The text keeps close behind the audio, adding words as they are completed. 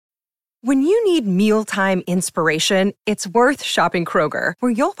When you need mealtime inspiration, it's worth shopping Kroger,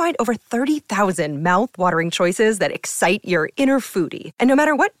 where you'll find over 30,000 mouth-watering choices that excite your inner foodie. And no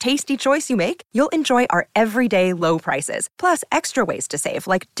matter what tasty choice you make, you'll enjoy our everyday low prices, plus extra ways to save,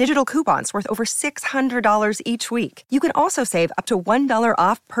 like digital coupons worth over $600 each week. You can also save up to $1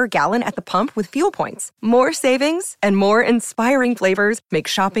 off per gallon at the pump with fuel points. More savings and more inspiring flavors make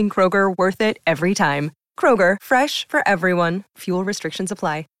shopping Kroger worth it every time. Kroger, fresh for everyone. Fuel restrictions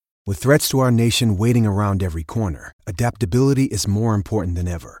apply. With threats to our nation waiting around every corner, adaptability is more important than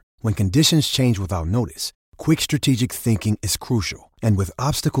ever. When conditions change without notice, quick strategic thinking is crucial. And with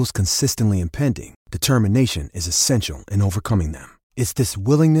obstacles consistently impending, determination is essential in overcoming them. It's this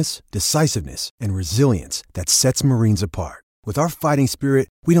willingness, decisiveness, and resilience that sets Marines apart. With our fighting spirit,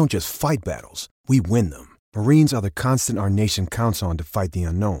 we don't just fight battles, we win them. Marines are the constant our nation counts on to fight the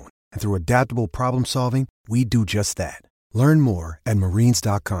unknown. And through adaptable problem solving, we do just that. Learn more at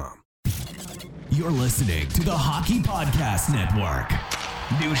marines.com. You're listening to the Hockey Podcast Network.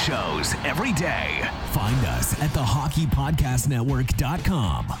 New shows every day. Find us at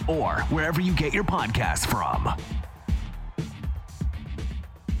thehockeypodcastnetwork.com or wherever you get your podcasts from.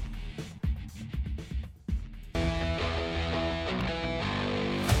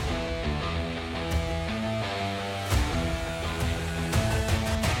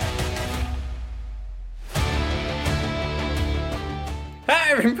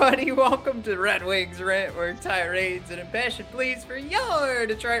 Hi everybody, welcome to Red Wings Rant, where tirades and impassioned pleas for your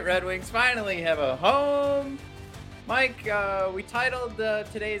Detroit Red Wings finally have a home. Mike, we titled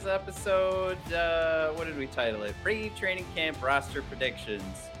today's episode, what did we title it? Pre-training camp roster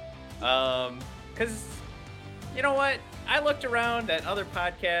predictions. Because, you know what? I looked around at other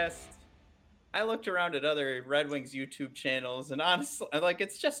podcasts. I looked around at other Red Wings YouTube channels, and honestly, like,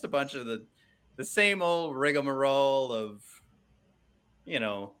 it's just a bunch of the same old rigmarole of, you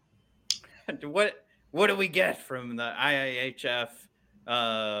know, what do we get from the IIHF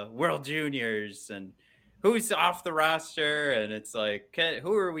World Juniors, and who's off the roster, and it's like,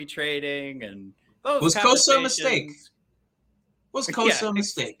 who are we trading, and those was Cossa a mistake? Was Cossa a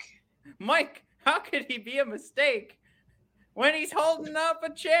mistake? Mike, how could he be a mistake when he's holding up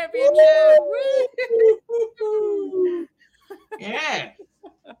a championship? Yeah.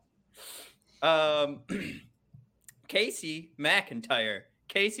 Casey McIntyre.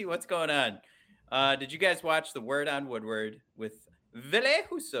 Casey, what's going on? Did you guys watch the Word on Woodward with Ville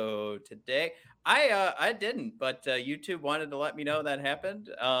Husso today? I didn't, but YouTube wanted to let me know that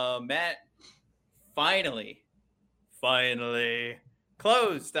happened. Matt finally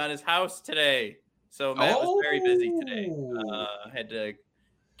closed on his house today. So Matt was very busy today. Had to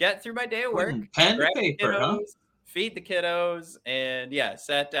get through my day at work, pen and paper, kiddos, feed the kiddos, and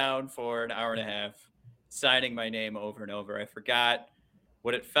sat down for an hour and a half, signing my name over and over. I forgot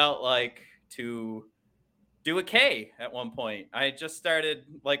what it felt like to do a K at one point. I just started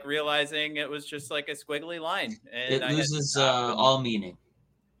realizing it was just like a squiggly line, and it loses all meaning.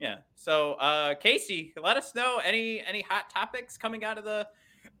 Yeah. So, Casey, let us know any hot topics coming out of the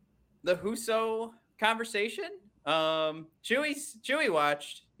Husso conversation. Chewy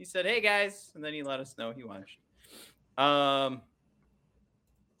watched. He said, "Hey guys," and then he let us know he watched.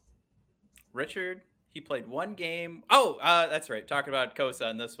 Richard. He played one game. Oh, that's right. Talking about Cossa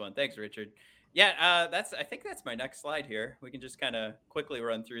on this one. Thanks, Richard. Yeah, I think that's my next slide here. We can just kind of quickly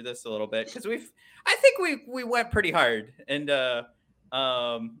run through this a little bit because I think we went pretty hard. And I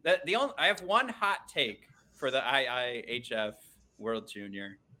have one hot take for the IIHF World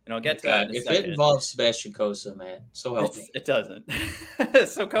Junior, and I'll get to that in a second. It involves Sebastian Cossa, man, so help me. It doesn't.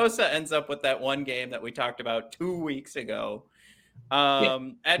 So Cossa ends up with that one game that we talked about 2 weeks ago.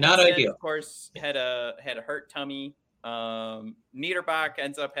 Not Edmondson, ideal. Of course, had a hurt tummy. Niederbach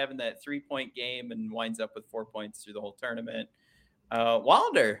ends up having that 3-point game and winds up with 4 points through the whole tournament.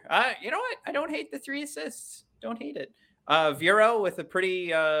 Wallander, you know what? I don't hate the 3 assists. Don't hate it. Vero with a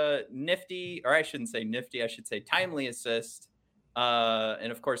pretty nifty, or I shouldn't say nifty, I should say timely assist.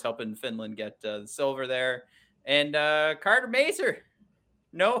 And of course, helping Finland get the silver there. And Carter Mazer.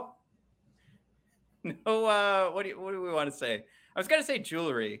 No. What do we want to say? I was going to say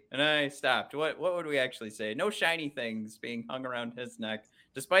jewelry, and I stopped. What would we actually say? No shiny things being hung around his neck,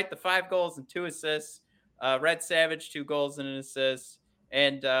 despite the 5 goals and 2 assists. Red Savage, 2 goals and an assist.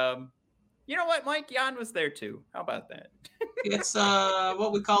 And you know what, Mike? Jan was there too. How about that? It's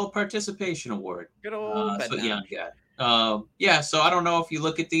what we call a participation award. Good old that's what Jan got. So I don't know if you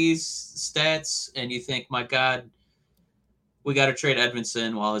look at these stats and you think, my God, we got to trade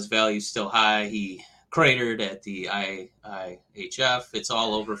Edmondson while his value's still high. He cratered at the IIHF. It's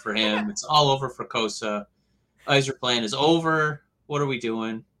all over for him. It's all over for Cossa. Yzerplan is over. What are we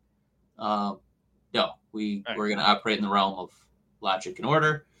doing? No, we're Right. going to operate in the realm of logic and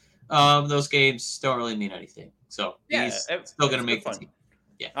order. Those games don't really mean anything. So Yeah, he's still going it's to good make the fun. team.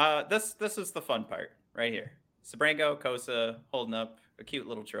 Yeah. This is the fun part right here. Sabrango Kosa holding up a cute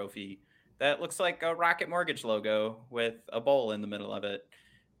little trophy that looks like a Rocket Mortgage logo with a bowl in the middle of it.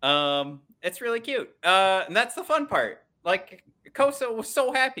 It's really cute. And that's the fun part. Like Kosa was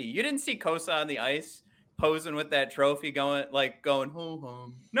so happy. You didn't see Kosa on the ice posing with that trophy going home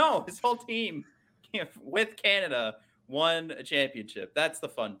home. No, his whole team with Canada won a championship. That's the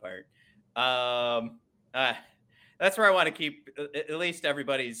fun part. Um uh, that's where I want to keep at least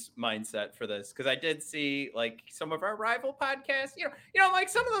everybody's mindset for this, because I did see like some of our rival podcasts. Like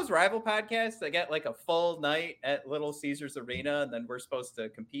some of those rival podcasts that get like a full night at Little Caesars Arena, and then we're supposed to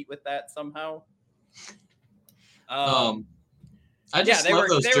compete with that somehow. Um, I Yeah, just love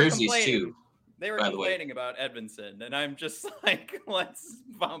those they were jerseys complaining. too. They were By the way, complaining about Edmondson, and I'm just like, let's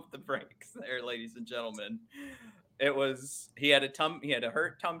bump the brakes there, ladies and gentlemen. He had a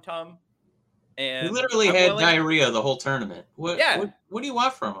hurt tum, he and literally I'm had willing. diarrhea the whole tournament. What Yeah, what what do you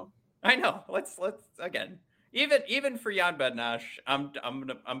want from him? I know. Let's again. Even for Jan Bednash, I'm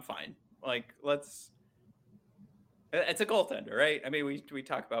fine. Like let's. It's a goaltender, right? I mean, we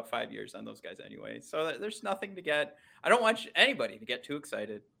talk about 5 years on those guys anyway, so there's nothing to get. I don't want anybody to get too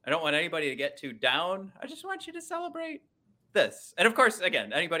excited. I don't want anybody to get too down. I just want you to celebrate this. And of course,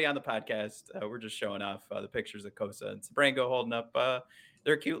 again, anybody on the podcast, we're just showing off the pictures of Kosa and Sabrango holding up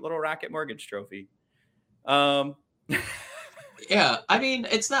their cute little Rocket Mortgage trophy. Um, Yeah, I mean,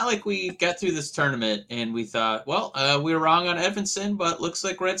 it's not like we got through this tournament and we thought, well, we were wrong on Edvinsson, but looks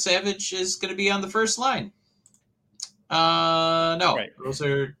like Red Savage is going to be on the first line. No, Right. those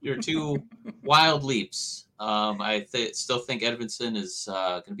are your two wild leaps. I still think Edvinsson is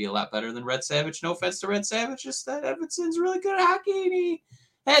going to be a lot better than Red Savage. No offense to Red Savage, just that Edvinsson's really good at hockey and he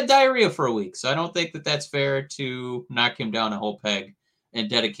had diarrhea for a week. So I don't think that that's fair to knock him down a whole peg and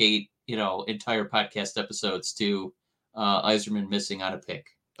dedicate, entire podcast episodes to Yzerman missing on a pick,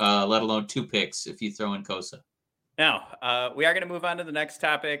 let alone 2 picks if you throw in Kosa. Now, we are going to move on to the next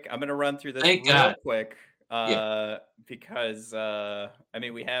topic. I'm going to run through this Thank real God. quick because, I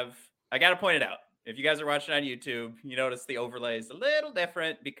got to point it out. If you guys are watching on YouTube, you notice the overlay is a little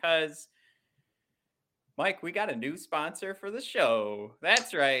different because, Mike, we got a new sponsor for the show.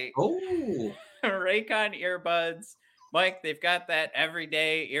 That's right. Oh, Raycon earbuds. Mike, they've got that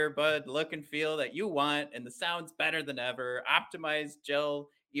everyday earbud look and feel that you want, and the sound's better than ever. Optimized gel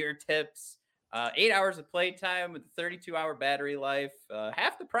ear tips. 8 hours of playtime with a 32-hour battery life.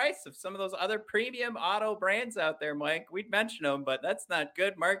 Half the price of some of those other premium auto brands out there, Mike. We'd mention them, but that's not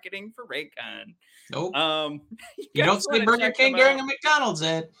good marketing for Raycon. nope. You don't say Burger King during a McDonald's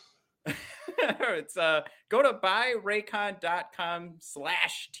ad. It's go to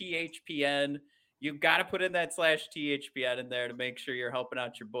buyraycon.com/THPN. You've got to put in that /THPN in there to make sure you're helping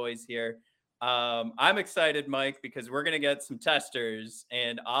out your boys here. I'm excited, Mike, because we're going to get some testers,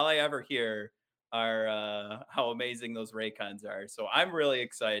 and all I ever hear are how amazing those Raycons are. So I'm really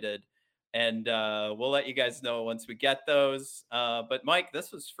excited, and we'll let you guys know once we get those. But Mike,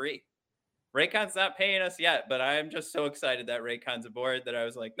 this was free. Raycon's not paying us yet, but I'm just so excited that Raycon's aboard that I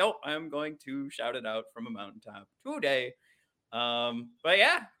was like, nope, I'm going to shout it out from a mountaintop today. But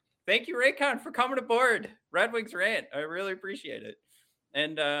yeah, thank you, Raycon, for coming aboard Red Wings Rant. I really appreciate it.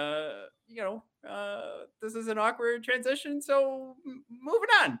 And, this is an awkward transition, so moving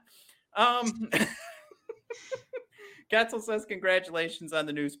on. Getzel says, congratulations on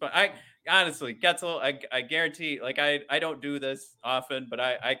the new spot. Honestly, Getzel, I guarantee, like, I don't do this often, but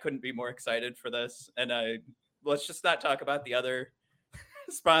I couldn't be more excited for this. And let's just not talk about the other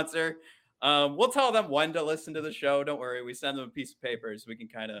sponsor. We'll tell them when to listen to the show. Don't worry. We send them a piece of paper so we can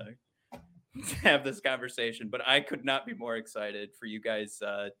kind of have this conversation. But I could not be more excited for you guys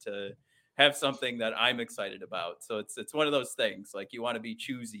to have something that I'm excited about. So it's one of those things, like, you want to be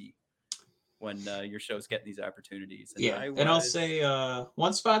choosy when your show's getting these opportunities. And I'll say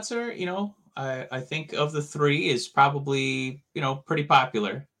one sponsor, I think of the 3 is probably, pretty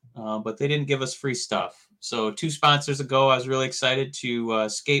popular, but they didn't give us free stuff. So 2 sponsors ago, I was really excited to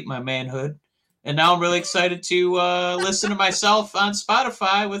escape my manhood. And now I'm really excited to listen to myself on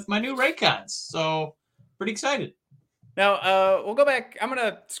Spotify with my new Raycons. So pretty excited. Now, we'll go back. I'm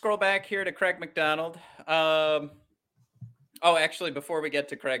going to scroll back here to Craig McDonald. Oh, actually, before we get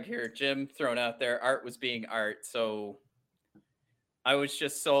to Craig here, Jim thrown out there, art was being art. So I was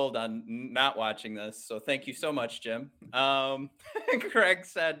just sold on not watching this. So thank you so much, Jim. Craig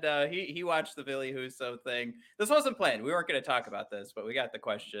said he watched the Billy Husso thing. This wasn't planned. We weren't going to talk about this, but we got the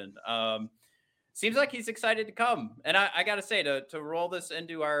question. seems like he's excited to come. And I got to say, to roll this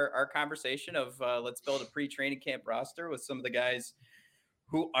into our conversation of let's build a pre-training camp roster with some of the guys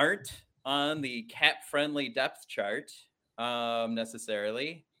who aren't on the cap-friendly depth chart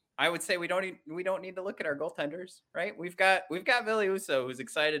necessarily. I would say we don't need to look at our goaltenders, right? We've got Ville Husso, who's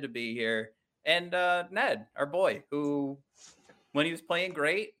excited to be here, and Ned, our boy, who when he was playing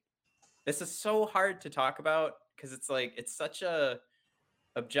great. This is so hard to talk about because it's such a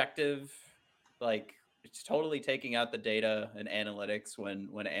objective, like it's totally taking out the data and analytics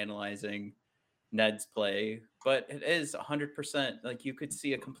when analyzing Ned's play, but it is 100%. Like you could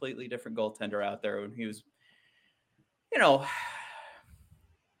see a completely different goaltender out there when he was,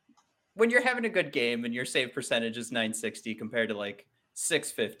 when you're having a good game and your save percentage is 960 compared to like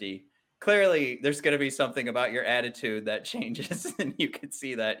 650, clearly there's going to be something about your attitude that changes, and you could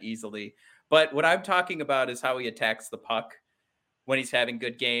see that easily. But what I'm talking about is how he attacks the puck when he's having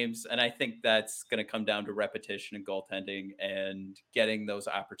good games. And I think that's going to come down to repetition and goaltending and getting those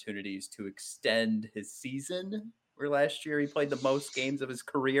opportunities to extend his season, where last year he played the most games of his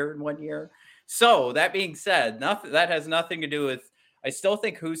career in 1 year. So that being said, that has nothing to do with, I still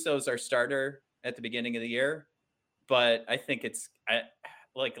think Husso's our starter at the beginning of the year, but I think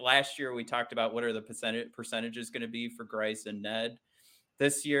like last year we talked about what are the percentages going to be for Greiss and Ned.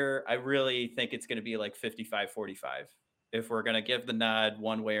 This year, I really think it's going to be like 55-45. If we're going to give the nod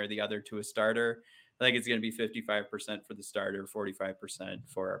one way or the other to a starter, I think it's going to be 55% for the starter, 45%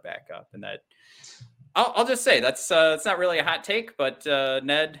 for our backup. And that I'll just say it's not really a hot take, but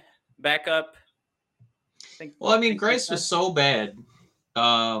Ned backup. Greiss was so bad.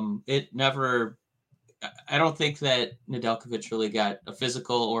 It never, I don't think that Nedeljkovic really got a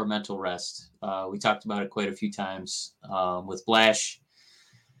physical or mental rest. We talked about it quite a few times with Blash.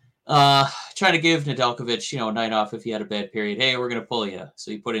 Try to give Nedeljkovic, a night off if he had a bad period. Hey, we're going to pull you.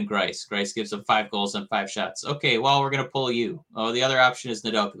 So you put in Greiss. Greiss gives him 5 goals on 5 shots. Okay, well, we're going to pull you. Oh, the other option is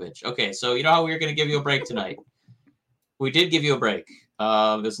Nedeljkovic. Okay, so you know how we were going to give you a break tonight? We did give you a break.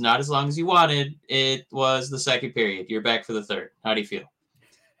 It was not as long as you wanted. It was the second period. You're back for the third. How do you feel?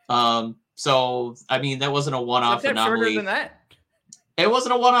 That wasn't a one-off anomaly. Shorter than that. It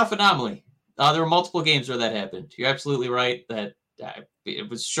wasn't a one-off anomaly. There were multiple games where that happened. You're absolutely right that it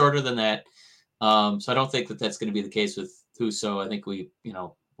was shorter than that. So I don't think that that's going to be the case with Husso. I think we,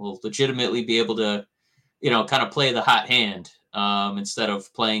 will legitimately be able to, kind of play the hot hand instead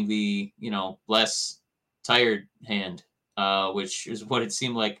of playing the, less tired hand, which is what it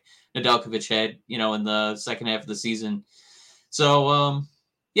seemed like Nedeljkovic had, in the second half of the season. So,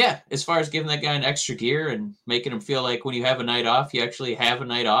 as far as giving that guy an extra gear and making him feel like when you have a night off, you actually have a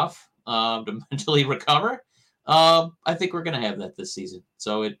night off to mentally recover. I think we're going to have that this season.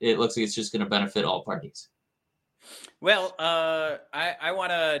 So it looks like it's just going to benefit all parties. Well, I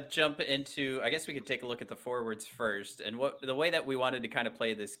want to jump into, I guess we could take a look at the forwards first. And the way that we wanted to kind of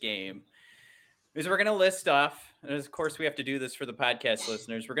play this game is we're going to list off, and of course we have to do this for the podcast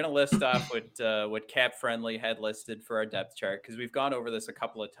listeners. We're going to list off what Cap Friendly had listed for our depth chart, because we've gone over this a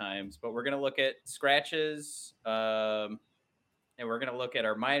couple of times, but we're going to look at scratches, and we're going to look at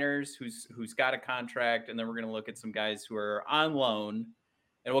our minors who's got a contract, and then we're going to look at some guys who are on loan,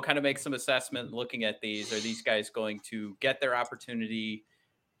 and we'll kind of make some assessment looking at these. Are these guys going to get their opportunity?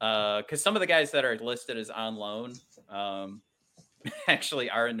 Because some of the guys that are listed as on loan actually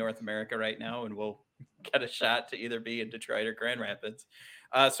are in North America right now, and will get a shot to either be in Detroit or Grand Rapids.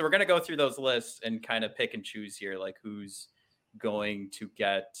 So we're going to go through those lists and kind of pick and choose here, like who's going to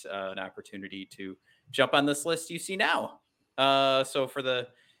get an opportunity to jump on this list you see now. So for the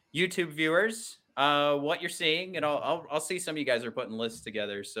YouTube viewers, what you're seeing, and I'll see some of you guys are putting lists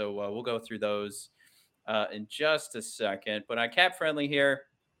together. So we'll go through those in just a second. But on Cap Friendly here,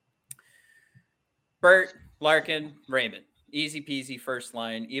 Bert, Larkin, Raymond, easy peasy first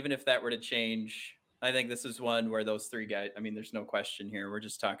line. Even if that were to change, I think this is one where those three guys, there's no question here. We're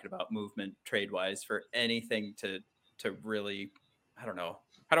just talking about movement trade wise for anything to really, I don't know.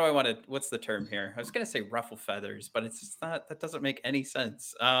 How do I want to, what's the term here? I was going to say ruffle feathers, but it's just not, that doesn't make any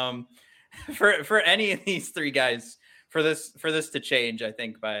sense. For any of these three guys, for this to change, I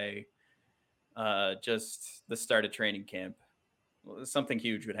think by just the start of training camp, something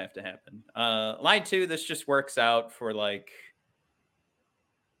huge would have to happen. Line 2, this just works out for like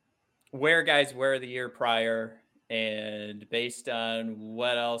where guys were the year prior, and based on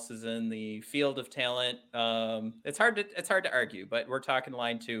what else is in the field of talent, it's hard to argue. But we're talking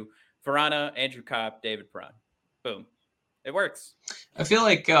line 2: Vrana, Andrew Kopp, David Perron. Boom, it works. I feel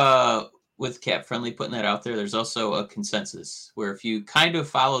like with Cap Friendly putting that out there, there's also a consensus where if you kind of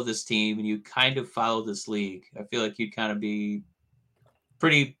follow this team and you kind of follow this league, I feel like you'd kind of be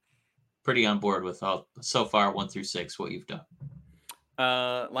pretty pretty on board with all so far 1 through 6 what you've done.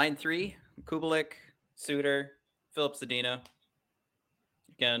 Line 3, Kubalik, Suter, Philip Zadina.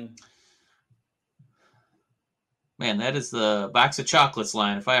 Again, man, that is the box of chocolates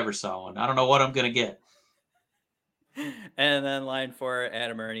line if I ever saw one. I don't know what I'm gonna get. And then line 4,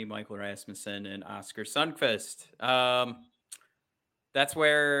 Adam Ernie, Michael Rasmussen, and Oscar Sundqvist. That's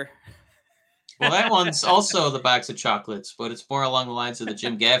where. Well, that one's also the box of chocolates, but it's more along the lines of the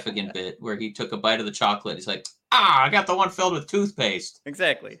Jim Gaffigan bit where he took a bite of the chocolate. He's like, I got the one filled with toothpaste.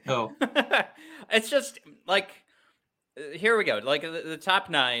 Exactly. Oh, It's just like, here we go. Like the top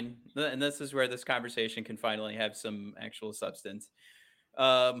 9, and this is where this conversation can finally have some actual substance.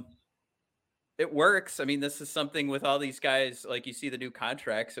 It works. I mean, this is something with all these guys, like you see the new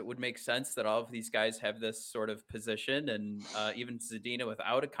contracts, it would make sense that all of these guys have this sort of position. And even Zadina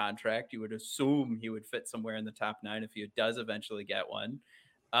without a contract, you would assume he would fit somewhere in the top 9 if he does eventually get one.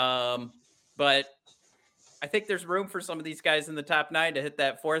 But I think there's room for some of these guys in the top 9 to hit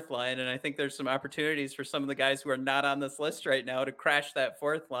that 4th line. And I think there's some opportunities for some of the guys who are not on this list right now to crash that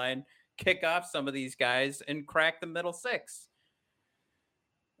 4th line, kick off some of these guys, and crack the middle 6.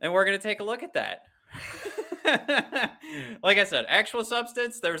 And we're going to take a look at that. Like I said, actual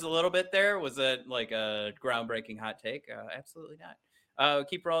substance, there was a little bit there. Was it like a groundbreaking hot take? Absolutely not.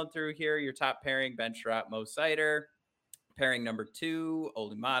 Keep rolling through here. Your top pairing, Ben Sherratt, Mo Seider. Pairing number 2,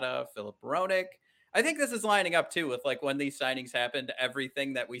 Olli Maatta, Philip Hronek. I think this is lining up, too, with like when these signings happened,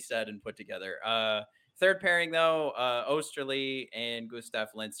 everything that we said and put together. Third pairing, though, Osterley and Gustav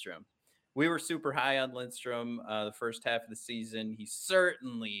Lindstrom. We were super high on Lindstrom the first half of the season. He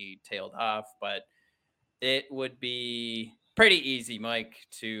certainly tailed off, but it would be pretty easy, Mike,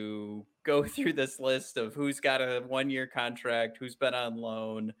 to go through this list of who's got a 1-year contract, who's been on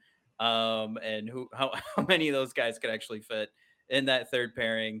loan, and how many of those guys could actually fit in that third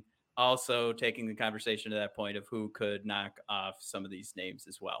pairing. Also taking the conversation to that point of who could knock off some of these names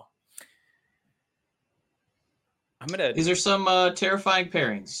as well. These are some terrifying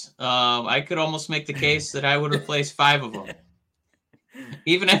pairings. I could almost make the case that I would replace 5 of them.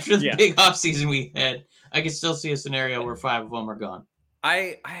 Even after the big offseason we had, I could still see a scenario where 5 of them are gone.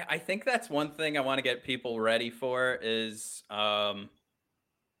 I think that's one thing I want to get people ready for is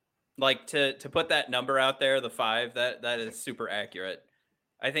like to put that number out there, the 5, that is super accurate.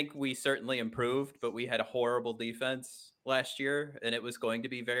 I think we certainly improved, but we had a horrible defense last year, and it was going to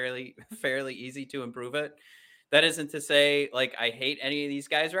be fairly easy to improve it. That isn't to say like I hate any of these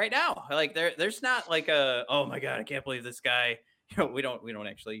guys right now. Like there's not like a, oh my God, I can't believe this guy. You know, we don't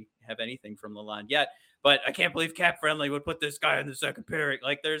actually have anything from Lalonde yet, but I can't believe Cap Friendly would put this guy in the second pairing.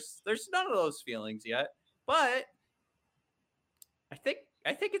 Like there's none of those feelings yet. But I think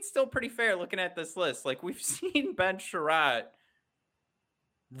it's still pretty fair looking at this list. Like we've seen Ben Sherratt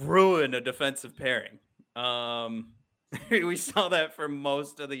ruin a defensive pairing. We saw that for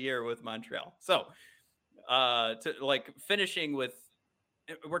most of the year with Montreal. So to like finishing with,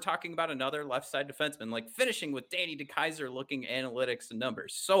 we're talking about another left side defenseman, like finishing with Danny DeKeyser looking analytics and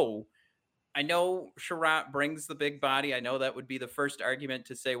numbers. So I know Sherratt brings the big body. I know that would be the first argument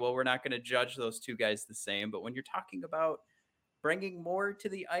to say, well, we're not going to judge those two guys the same. But when you're talking about bringing more to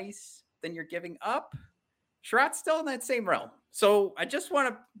the ice than you're giving up, Sherratt's still in that same realm. So I just want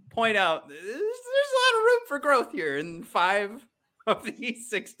to point out there's a lot of room for growth here in 5 of these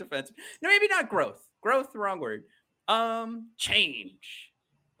 6 defensemen. No, maybe not growth. Growth, the wrong word. Change.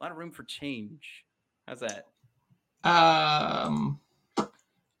 A lot of room for change. How's that? I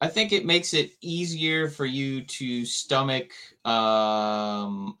think it makes it easier for you to stomach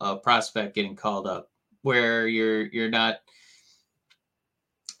a prospect getting called up, where you're not.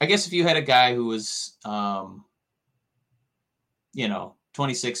 I guess if you had a guy who was,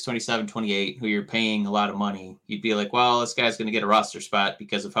 26, 27, 28, who you're paying a lot of money, you'd be like, well, this guy's going to get a roster spot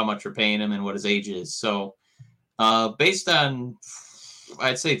because of how much we're paying him and what his age is. So based on,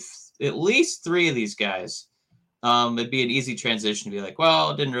 I'd say at least 3 of these guys, it'd be an easy transition to be like, well,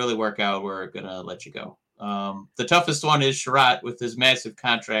 it didn't really work out. We're going to let you go. The toughest one is Sherratt with his massive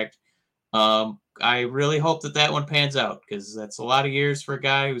contract. I really hope that one pans out because that's a lot of years for a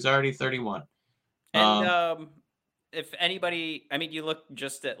guy who's already 31. And if anybody, I mean, you look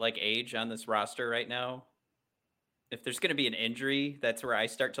just at like age on this roster right now. If there's going to be an injury, that's where I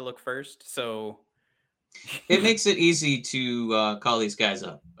start to look first. So it makes it easy to call these guys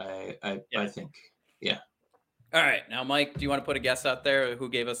up. I think. Yeah. All right. Now, Mike, do you want to put a guess out there? Who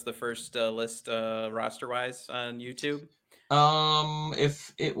gave us the first list roster wise on YouTube?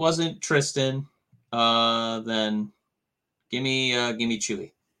 If it wasn't Tristan, then give me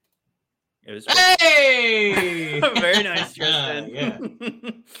Chewy. It was Hey! very nice, Tristan. Yeah.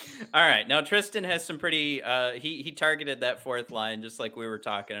 All right, now Tristan has some pretty. He targeted that fourth line just like we were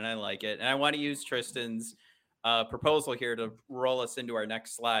talking, and I like it. And I want to use Tristan's proposal here to roll us into our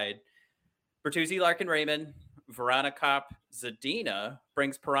next slide. Bertuzzi, Larkin, Raymond, Verana, Kopp, Zadina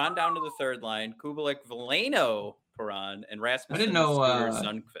brings Perron down to the third line. Kubelik, Veleno, Perron, and Rasmussen. I didn't know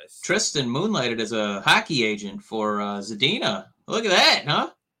Sundqvist. Tristan moonlighted as a hockey agent for Zadina. Look at that, huh?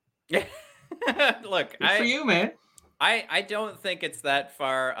 Look, good for you, man. I don't think it's that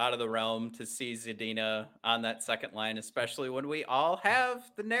far out of the realm to see Zadina on that second line, especially when we all have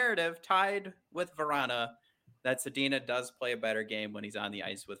the narrative tied with Verana that Zadina does play a better game when he's on the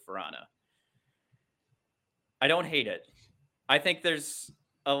ice with Verana. I don't hate it. I think there's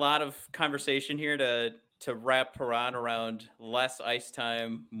a lot of conversation here to wrap Perron around less ice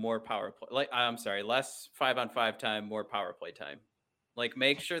time, more power play. Less 5-on-5 time, more power play time. Like,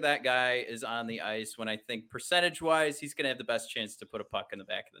 make sure that guy is on the ice when I think percentage-wise he's going to have the best chance to put a puck in the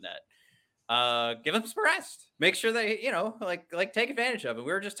back of the net. Give him some rest. Make sure they, like take advantage of it.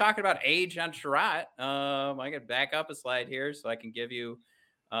 We were just talking about age on Sherratt. I can back up a slide here so I can give you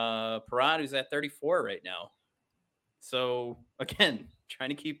Perron, who's at 34 right now. So, again, trying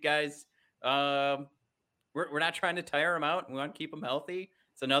to keep guys we're not trying to tire them out. We want to keep them healthy.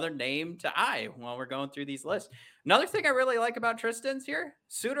 It's another name to eye while we're going through these lists. Another thing I really like about Tristan's here,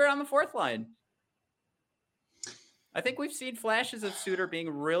 Suter on the fourth line. I think we've seen flashes of Suter being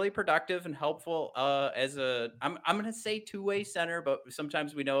really productive and helpful as I'm going to say two-way center, but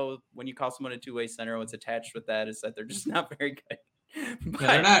sometimes we know when you call someone a two-way center, what's attached with that is that they're just not very good. But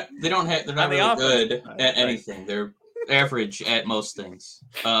they're not really good at anything. They're average at most things.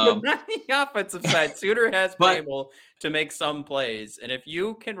 On the offensive side, Suter has been able to make some plays, and if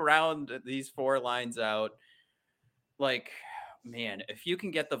you can round these four lines out, like, man, if you can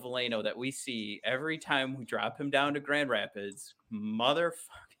get the Veleno that we see every time we drop him down to Grand Rapids,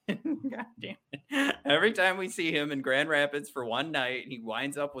 motherfucking goddamn it, every time we see him in Grand Rapids for one night, he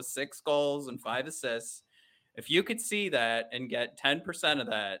winds up with 6 goals and 5 assists. If you could see that and get 10% of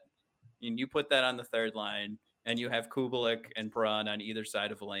that, and you put that on the third line, and you have Kubelik and Perron on either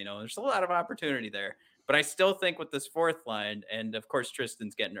side of Veleno, there's a lot of opportunity there. But I still think with this fourth line, and of course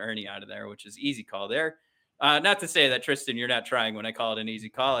Tristan's getting Ernie out of there, which is easy call there. Not to say that, Tristan, you're not trying when I call it an easy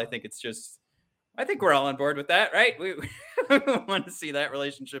call. I think we're all on board with that, right? We want to see that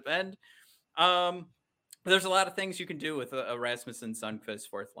relationship end. There's a lot of things you can do with a Rasmussen Sundqvist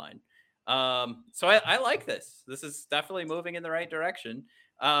fourth line. So I like this. This is definitely moving in the right direction.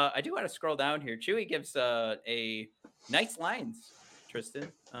 I do want to scroll down here. Chewy gives a nice lines,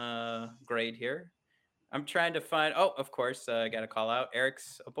 Tristan, grade here. I'm trying to find, of course, I got to call out.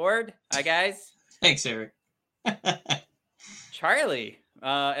 Eric's aboard. Hi, guys. Thanks, Eric. Charlie,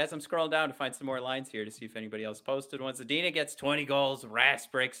 as I'm scrolling down to find some more lines here to see if anybody else posted one. Zadina gets 20 goals. Ras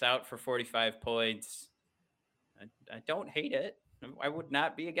breaks out for 45 points. I don't hate it. I would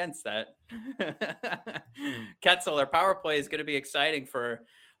not be against that. Ketzel, our power play is going to be exciting for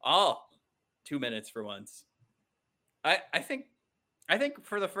all 2 minutes for once. I think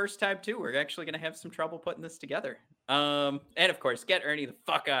for the first time too, we're actually going to have some trouble putting this together. And of course, get Ernie the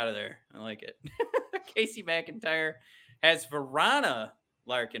fuck out of there. I like it. Casey McIntyre has Verana,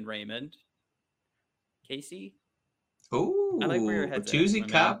 Larkin, Raymond. Casey? Oh, I like where your head's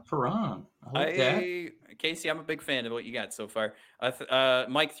Bertuzzi, Kopp, Perron. I like that. Casey, I'm a big fan of what you got so far.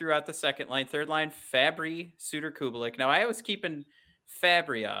 Mike threw out the second line. Third line, Fabry, Suter, Kubelik. Now, I was keeping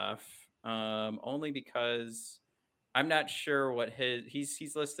Fabry off only because I'm not sure what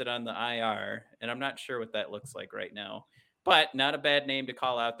he's listed on the IR, and I'm not sure what that looks like right now. But not a bad name to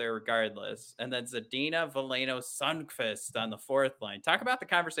call out there regardless. And then Zadina, Veleno, Sundqvist on the fourth line. Talk about the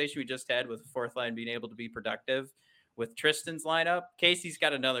conversation we just had with the fourth line being able to be productive with Tristan's lineup. Casey's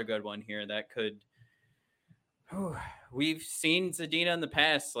got another good one here that could... We've seen Zadina in the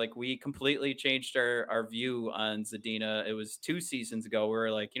past. Like, we completely changed our view on Zadina. It was 2 seasons ago. We were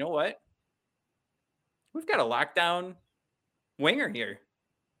like, you know what? We've got a lockdown winger here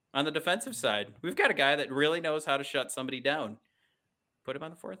on the defensive side. We've got a guy that really knows how to shut somebody down. Put him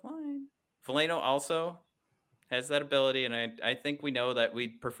on the fourth line. Veleno also has that ability, and I think we know that we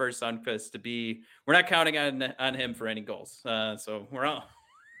prefer Sundqvist to be... We're not counting on him for any goals. So we're all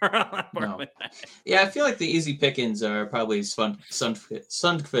on board with that. Yeah, I feel like the easy pickings are probably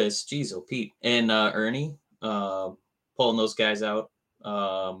Sundqvist, geez, Pete, and Ernie, pulling those guys out.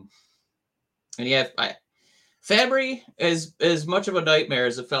 And yeah, Fabry is as much of a nightmare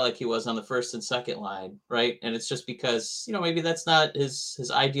as it felt like he was on the first and second line, right? And it's just because, maybe that's not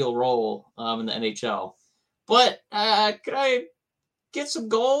his ideal role in the NHL. But could I get some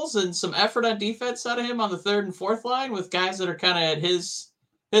goals and some effort on defense out of him on the third and fourth line with guys that are kind of at his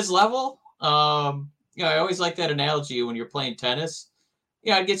level. I always like that analogy when you're playing tennis.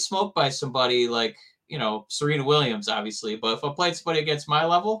 I'd get smoked by somebody like, Serena Williams, obviously. But if I played somebody against my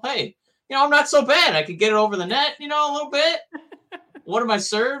level, hey, I'm not so bad. I could get it over the net, a little bit. One of my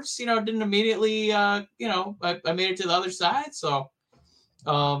serves, didn't immediately, I made it to the other side. So,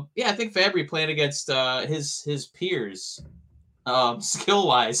 I think Fabry playing against his peers,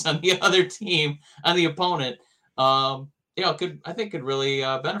 skill-wise on the other team, on the opponent, could really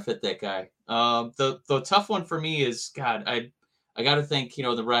benefit that guy. The tough one for me is, God, I got to think,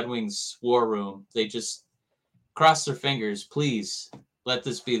 the Red Wings war room. They just cross their fingers. Please let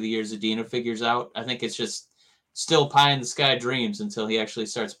this be the year Zadina figures out. I think it's just still pie in the sky dreams until he actually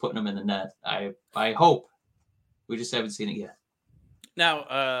starts putting them in the net. I hope. We just haven't seen it yet.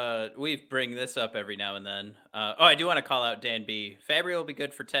 Now, we bring this up every now and then. I do want to call out Dan B. Fabry will be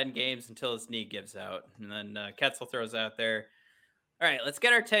good for 10 games until his knee gives out. And then Ketzel throws out there, all right, let's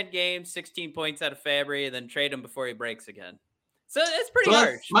get our 10 games, 16 points out of Fabry, and then trade him before he breaks again. So it's pretty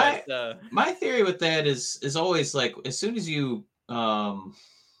harsh. My theory with that is always like, as soon as you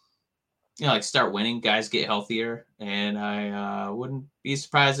start winning, guys get healthier, and I wouldn't be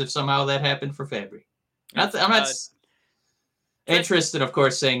surprised if somehow that happened for Fabry. I'm not interested, of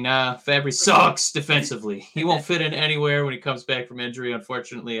course, saying, nah, Fabry sucks defensively. He won't fit in anywhere when he comes back from injury.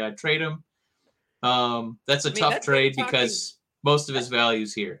 Unfortunately, I'd trade him. That's a tough trade because most of his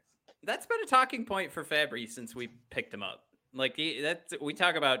value's here. That's been a talking point for Fabry since we picked him up. Like we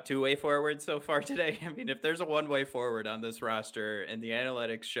talk about two-way forwards so far today. I mean, if there's a one-way forward on this roster and the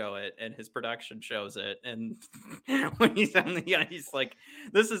analytics show it and his production shows it, and when he's on the ice, like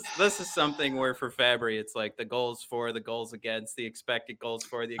this is something where for Fabry, it's like the goals for, the goals against, the expected goals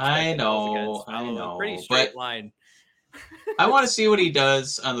for, the expected goals against. I know. Pretty straight line. I want to see what he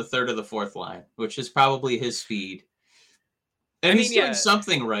does on the third or the fourth line, which is probably his speed. And he's doing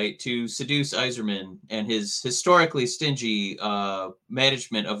something right to seduce Yzerman and his historically stingy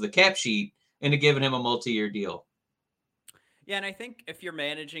management of the cap sheet into giving him a multi-year deal. Yeah, and I think if you're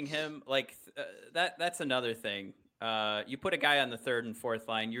managing him, like that's another thing. You put a guy on the third and fourth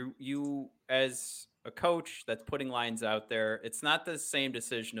line. You as a coach that's putting lines out there, it's not the same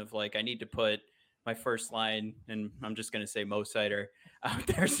decision of like, I need to put my first line, and I'm just going to say Mo Seider, out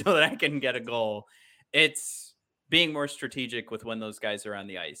there so that I can get a goal. It's being more strategic with when those guys are on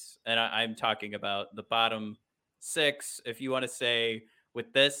the ice. And I'm talking about the bottom six. If you want to say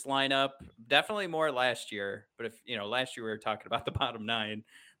with this lineup, definitely more last year. But if, last year we were talking about the bottom nine,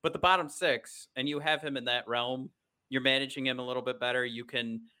 but the bottom six, and you have him in that realm, you're managing him a little bit better. You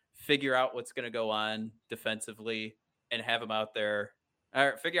can figure out what's going to go on defensively and have him out there,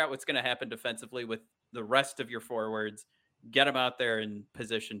 or figure out what's going to happen defensively with the rest of your forwards, get them out there in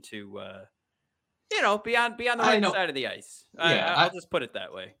position to, be on the right side of the ice. Yeah, I'll just put it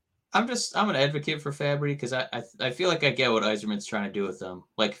that way. I'm an advocate for Fabry because I feel like I get what Yzerman's trying to do with them.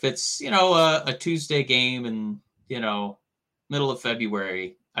 Like if it's, a Tuesday game in, middle of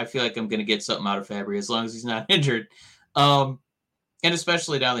February, I feel like I'm going to get something out of Fabry as long as he's not injured. And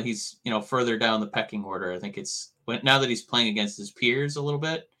especially now that he's, further down the pecking order, I think now that he's playing against his peers a little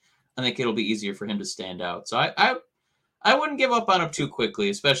bit, I think it'll be easier for him to stand out. So I wouldn't give up on him too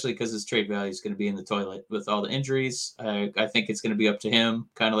quickly, especially because his trade value is going to be in the toilet with all the injuries. I think it's going to be up to him,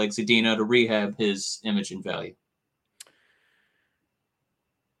 kind of like Zadina, to rehab his image and value.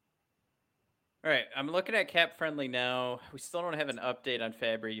 All right, I'm looking at Cap Friendly now. We still don't have an update on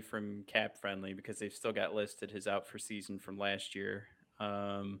Fabry from Cap Friendly because they've still got listed his out for season from last year.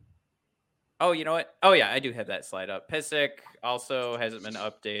 Oh, you know what? Oh, yeah, I do have that slide up. Pysyk also hasn't been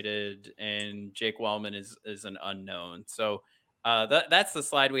updated, and Jake Wellman is an unknown. So that's the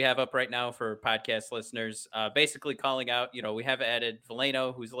slide we have up right now for podcast listeners. Basically calling out, we have added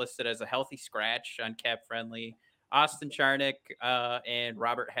Veleno, who's listed as a healthy scratch on Cap Friendly, Austin Charnik, and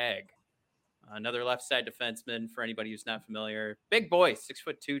Robert Hagg, another left side defenseman for anybody who's not familiar. Big boy,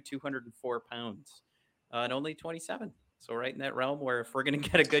 6'2", 204 pounds, and only 27. So right in that realm where if we're going to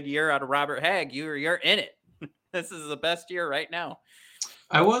get a good year out of Robert Hagg, you're in it. This is the best year right now.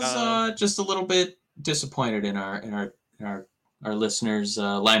 I was just a little bit disappointed in our listeners'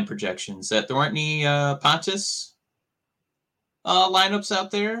 line projections that there weren't any Pontus lineups out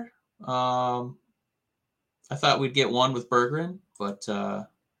there. I thought we'd get one with Berggren, but I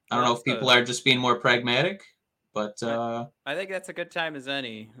don't know if people are just being more pragmatic. But I think that's a good time as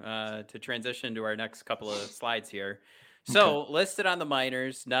any to transition to our next couple of slides here. So listed on the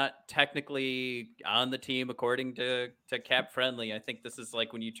minors, not technically on the team according to Cap Friendly. I think this is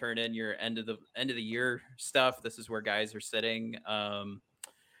like when you turn in your end of the year stuff. This is where guys are sitting.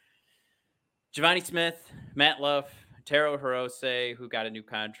 Giovanni Smith, Matt Luff, Taro Hirose, who got a new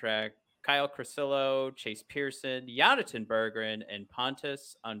contract, Kyle Crasillo, Chase Pearson, Jonathan Berggren, and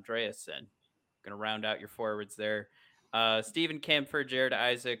Pontus Andreasen. Going to round out your forwards there. Stephen Camphor, Jared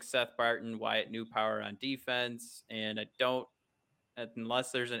Isaac, Seth Barton, Wyatt Newpower on defense. And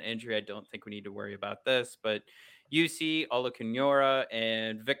unless there's an injury, I don't think we need to worry about this. But UC, Ola Kunyora,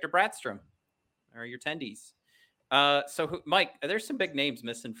 and Victor Bratstrom are your tendies. Mike, there's some big names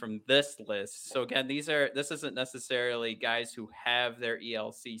missing from this list. So again, this isn't necessarily guys who have their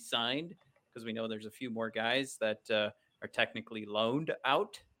ELC signed, because we know there's a few more guys that are technically loaned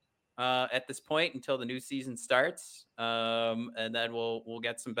out at this point until the new season starts, and then we'll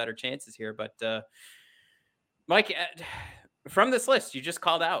get some better chances here. But Mike, from this list you just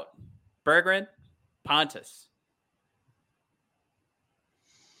called out, Berggren, Pontus.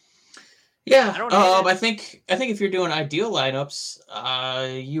 Yeah, I think if you're doing ideal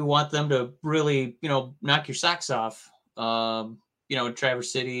lineups, you want them to really, knock your socks off.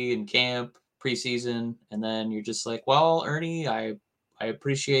 Traverse City and camp preseason, and then you're just like, well, Ernie, I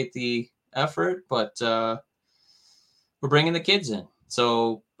appreciate the effort, but we're bringing the kids in.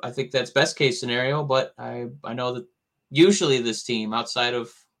 So I think that's best case scenario. But I know that usually this team, outside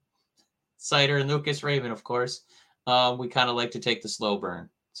of Sider and Lucas Raymond, of course, we kind of like to take the slow burn.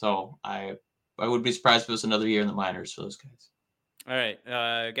 So I would be surprised if it was another year in the minors for those guys. All right,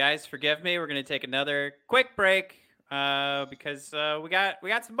 guys, forgive me. We're going to take another quick break because we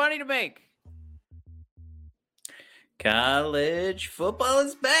got some money to make. College football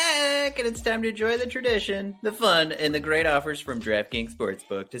is back, and it's time to enjoy the tradition, the fun, and the great offers from DraftKings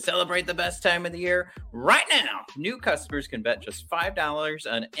Sportsbook. To celebrate the best time of the year, right now, new customers can bet just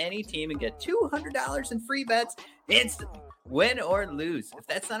 $5 on any team and get $200 in free bets instantly, win or lose. If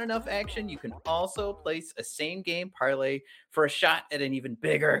that's not enough action, you can also place a same-game parlay for a shot at an even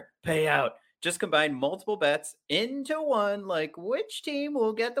bigger payout. Just combine multiple bets into one, like which team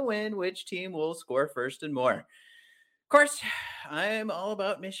will get the win, which team will score first, and more. Of course, I'm all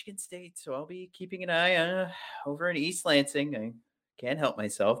about Michigan State, so I'll be keeping an eye over in East Lansing. I can't help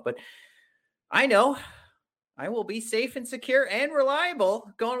myself, but I know I will be safe and secure and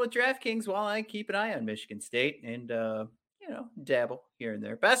reliable going with DraftKings while I keep an eye on Michigan State and, dabble here and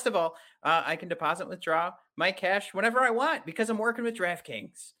there. Best of all, I can deposit and withdraw my cash whenever I want because I'm working with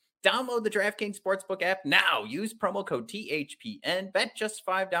DraftKings. Download the DraftKings Sportsbook app now. Use promo code THPN. Bet just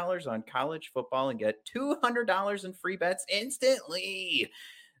 $5 on college football and get $200 in free bets instantly.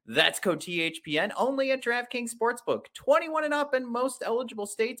 That's code THPN only at DraftKings Sportsbook. 21 and up in most eligible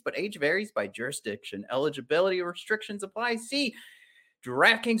states, but age varies by jurisdiction. Eligibility restrictions apply. See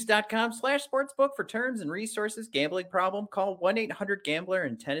DraftKings.com/sportsbook for terms and resources. Gambling problem? Call 1-800-GAMBLER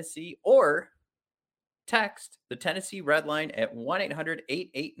in Tennessee or text the Tennessee Red Line at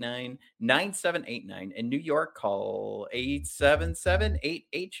 1-800-889-9789. In New York, call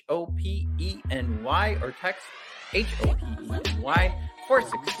 877-8-HOPENY or text HOPENY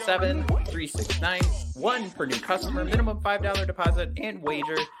 467-369. Per new customer. Minimum $5 deposit and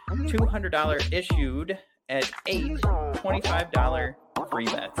wager. $200 issued at 8 $25 free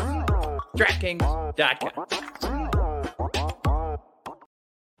bets. DraftKings.com.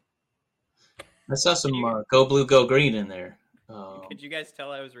 I saw some Go Blue, Go Green in there. Could you guys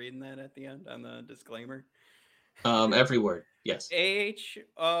tell I was reading that at the end on the disclaimer? Every word, yes.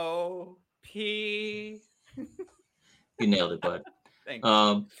 HOP. You nailed it, bud. Thank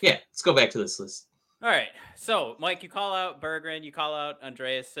you. Yeah, let's go back to this list. All right. So, Mike, you call out Berggren, you call out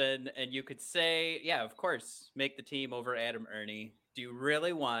Andreasen, and you could say, yeah, of course, make the team over Adam Ernie. Do you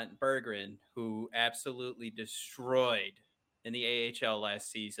really want Berggren, who absolutely destroyed in the AHL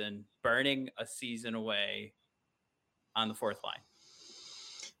last season, burning a season away on the fourth line?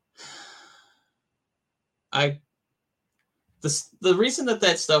 The reason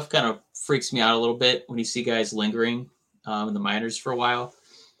that stuff kind of freaks me out a little bit when you see guys lingering in the minors for a while,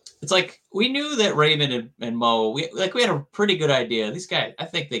 it's like we knew that Raymond and Mo, we had a pretty good idea. These guys, I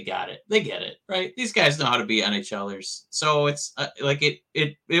think they got it. They get it, right? These guys know how to be NHLers. So it's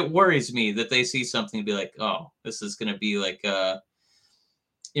it worries me that they see something and be like, oh, this is going to be like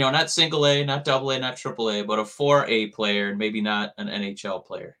not single A, not double A, not triple A, but a 4A player and maybe not an NHL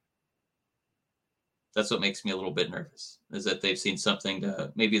player. That's what makes me a little bit nervous, is that they've seen something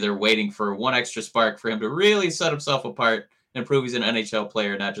maybe they're waiting for one extra spark for him to really set himself apart and prove he's an NHL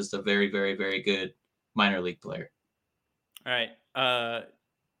player, not just a very, very, very good minor league player. All right.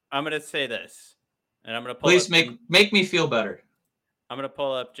 I'm going to say this. And I'm gonna pull Please up make me feel better. I'm gonna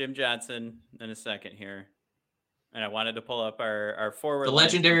pull up Jim Johnson in a second here. And I wanted to pull up our forward. The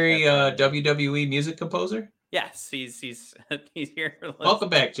legendary WWE music composer? Yes, he's he's here. Welcome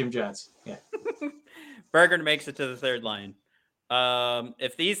back, Jim Johnson. Yeah. Berggren makes it to the third line.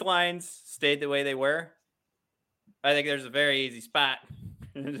 If these lines stayed the way they were, I think there's a very easy spot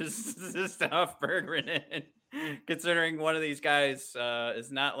just stuff Berggren in, considering one of these guys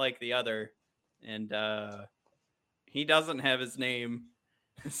is not like the other, and he doesn't have his name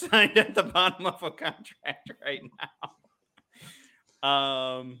signed at the bottom of a contract right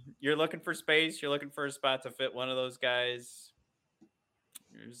now. You're looking for space. You're looking for a spot to fit one of those guys.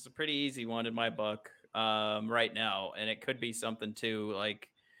 It's a pretty easy one in my book right now, and it could be something too. Like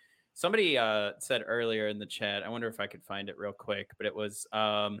somebody said earlier in the chat. I wonder if I could find it real quick, but it was.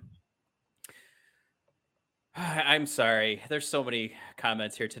 I'm sorry. There's so many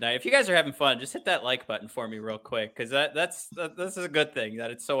comments here tonight. If you guys are having fun, just hit that like button for me real quick, because this is a good thing that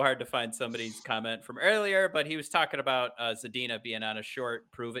it's so hard to find somebody's comment from earlier. But he was talking about Zadina being on a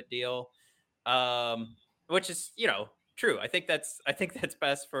short prove it deal, which is true. I think that's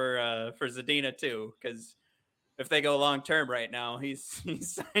best for Zadina too, because if they go long term right now, he's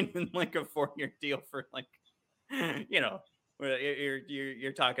signing like a 4-year deal for like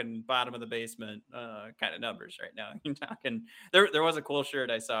You're talking bottom of the basement kind of numbers right now. You're talking. There was a cool shirt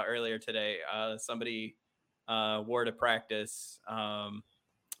I saw earlier today. Somebody wore to practice. I'm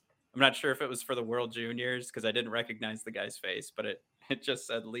not sure if it was for the World Juniors because I didn't recognize the guy's face, but it just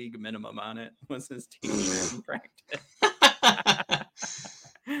said league minimum on it. Was his t-shirt in practice?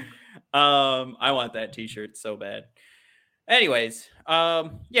 I want that t-shirt so bad. Anyways,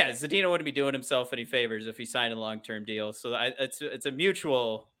 Zadina wouldn't be doing himself any favors if he signed a long-term deal. So it's a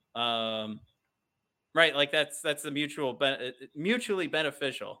mutual, right? Like that's the mutually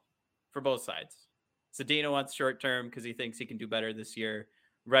beneficial for both sides. Zadina wants short-term because he thinks he can do better this year.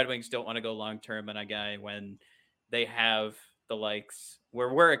 Red Wings don't want to go long-term on a guy when they have the likes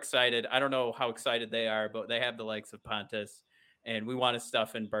where we're excited. I don't know how excited they are, but they have the likes of Pontus, and we want to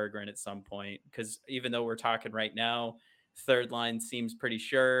stuff in Berggren at some point because even though we're talking right now, third line seems pretty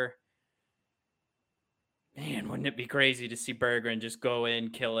sure. Man, wouldn't it be crazy to see Berggren just go in,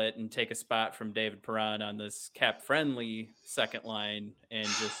 kill it, and take a spot from David Perron on this cap-friendly second line and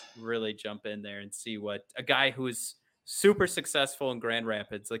just really jump in there and see what a guy who is super successful in Grand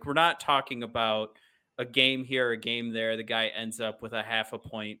Rapids. Like, we're not talking about a game here, a game there. The guy ends up with a half a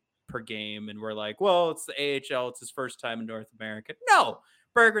point per game, and we're like, well, it's the AHL. It's his first time in North America. No,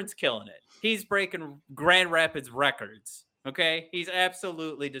 Berggren's killing it. He's breaking Grand Rapids records. Okay, he's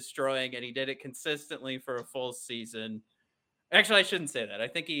absolutely destroying, and he did it consistently for a full season. Actually, I shouldn't say that. I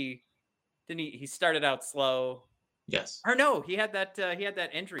think he started out slow. Yes. Or no, he had that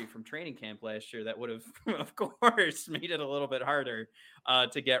injury from training camp last year that would have, of course, made it a little bit harder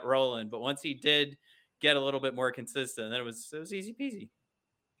to get rolling. But once he did get a little bit more consistent, then it was easy peasy.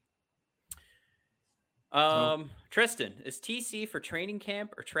 Tristan, is TC for training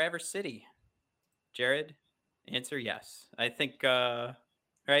camp or Traverse City? Jared, answer yes. I think right,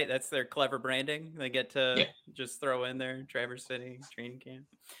 that's their clever branding. They get to just throw in there Traverse City training camp.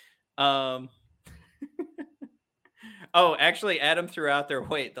 Oh, actually, Adam threw out there.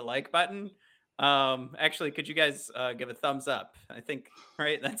 Wait, the like button. Actually, could you guys give a thumbs up? I think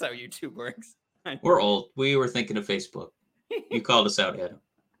right. That's how YouTube works. We're old. We were thinking of Facebook. You called us out, Adam.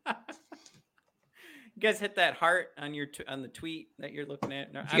 You guys hit that heart on your on the tweet that you're looking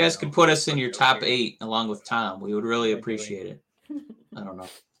at. No, if you guys could put us in your top 8 along with Tom, we would really appreciate it. I don't know.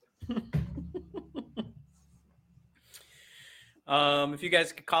 If you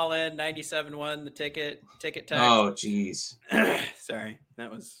guys could call in 97.1 the ticket text. Oh, geez. Sorry,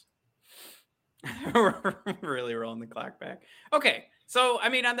 that was really rolling the clock back. Okay, so I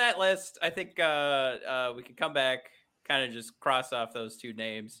mean, on that list, I think we could come back, kind of just cross off those two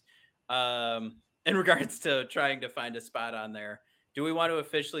names. In regards to trying to find a spot on there, do we want to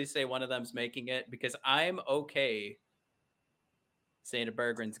officially say one of them's making it? Because I'm okay saying a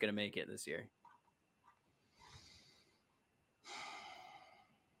Berggren's going to make it this year.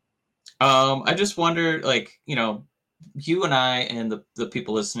 I just wonder, like, you and I and the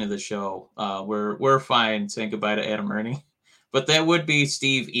people listening to the show, we're fine saying goodbye to Adam Ernie, but that would be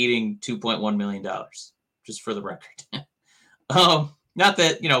Steve eating $2.1 million, just for the record. Not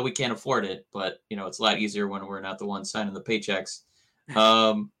that, we can't afford it, but, it's a lot easier when we're not the ones signing the paychecks.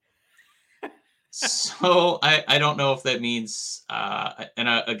 So I don't know if that means,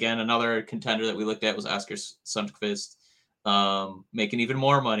 again, another contender that we looked at was Oscar Sundqvist, making even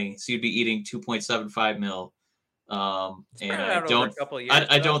more money. So you'd be eating $2.75 million. And it out over a couple of years,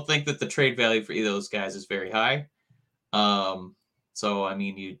 I though. don't think that the trade value for either of those guys is very high. So I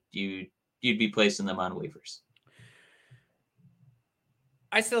mean, you'd be placing them on waivers.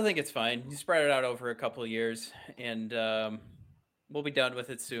 I still think it's fine. You spread it out over a couple of years, and we'll be done with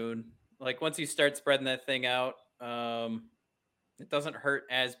it soon. Like once you start spreading that thing out, it doesn't hurt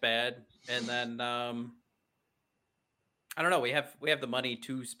as bad. And then I don't know. We have the money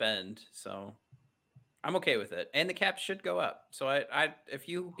to spend, so I'm okay with it. And the cap should go up. So I if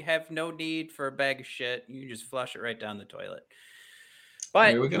you have no need for a bag of shit, you just flush it right down the toilet.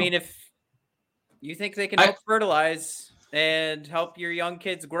 But I mean, if you think they can help fertilize and help your young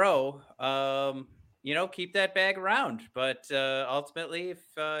kids grow, keep that bag around. But ultimately, if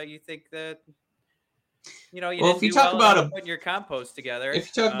you think that, if you talk about putting your compost together, if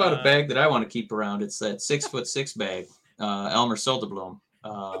you talk about a bag that I want to keep around, it's that 6'6" bag, Elmer Soderblom.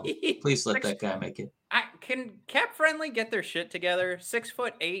 Please let that guy make it. Can Cap Friendly get their shit together?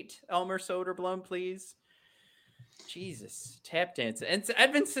 6'8" Elmer Soderblom, please. Jesus, tap dance. And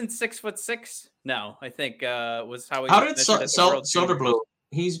Edvinson's 6'6". No, I think was how he. How did Soderblom?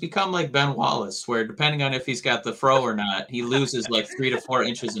 He's become like Ben Wallace, where depending on if he's got the fro or not, he loses like 3 to 4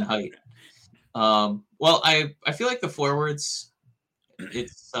 inches in height. Well, I feel like the forwards,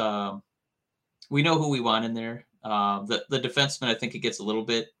 it's we know who we want in there. The defenseman, I think it gets a little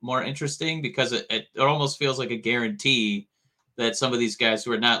bit more interesting because it almost feels like a guarantee that some of these guys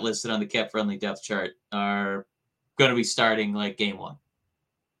who are not listed on the Cap Friendly depth chart are going to be starting like game one.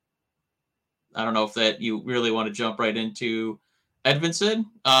 I don't know if that you really want to jump right into Edvinsson,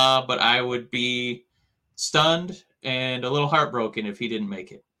 but I would be stunned and a little heartbroken if he didn't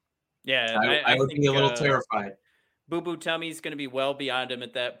make it. Yeah, I would be a little terrified. Boo Boo Tummy's going to be well beyond him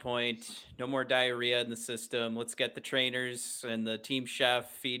at that point. No more diarrhea in the system. Let's get the trainers and the team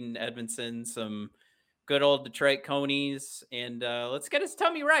chef feeding Edvinsson some good old Detroit conies, and let's get his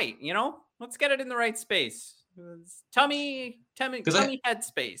tummy right. Let's get it in the right space. Tummy head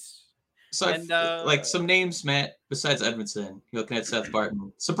space. So like some names, Matt, besides Edvinsson, you're looking at Seth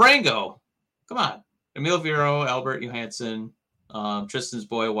Barton, Sabrango, come on, Emil Viro, Albert Johansson, Tristan's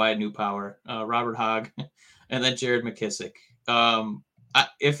boy, Wyatt Newpower, Robert Hogg, and then Jared McKissick.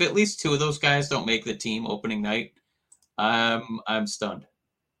 If at least 2 of those guys don't make the team opening night, I'm stunned.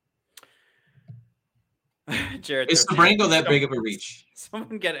 Jared, is Sabrango that big of a reach?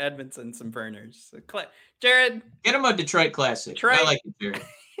 Someone get Edvinsson some burners. Jared, get him a Detroit classic. Detroit. I like it, Jared.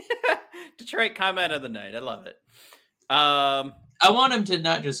 Detroit comment of the night. I love it. I want him to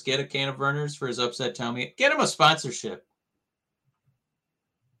not just get a can of burners for his upset tummy. Get him a sponsorship.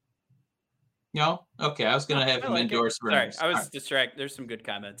 No? Okay, I was going to have him endorse burners. Sorry, I was distracted. There's some good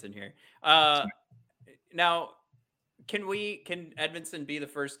comments in here. Now, can Edvinsson be the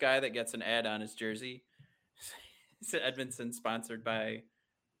first guy that gets an ad on his jersey? Is Edvinsson sponsored by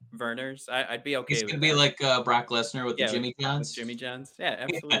Verner's? I'd be okay. He's gonna be like Brock Lesnar with the Jimmy Johns. With Jimmy Johns, yeah,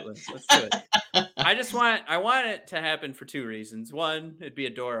 absolutely. Let's do it. I want it to happen for 2 reasons. One, it'd be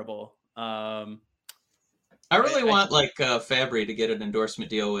adorable. I really want Fabry to get an endorsement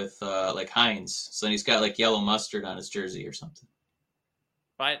deal with like Heinz, so then he's got like yellow mustard on his jersey or something.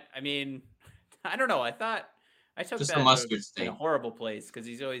 But I mean, I don't know. I thought I took just that the mustard in a horrible place because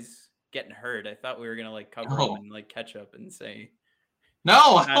he's always getting hurt. I thought we were gonna like cover him and like catch up and say, no,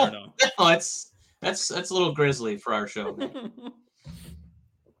 I don't know. No, that's a little grisly for our show.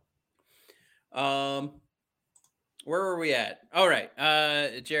 Where were we at? All right,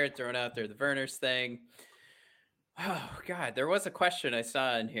 Jared throwing out there the Verner's thing. Oh God, there was a question I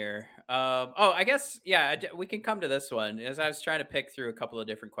saw in here. I guess we can come to this one as I was trying to pick through a couple of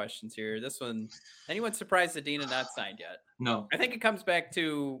different questions here. This one, anyone surprised Zadina not signed yet? No, I think it comes back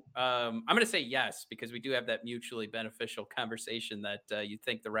to I'm going to say yes because we do have that mutually beneficial conversation that you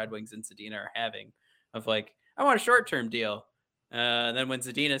think the Red Wings and Zadina are having of like, I want a short-term deal. And then when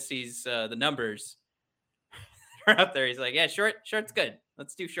Zadina sees the numbers out there, he's like, yeah, short's good.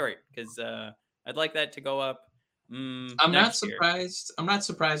 Let's do short because I'd like that to go up. I'm not surprised. I'm not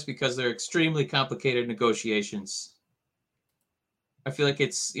surprised because they're extremely complicated negotiations. I feel like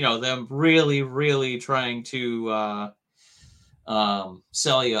it's them really, really trying to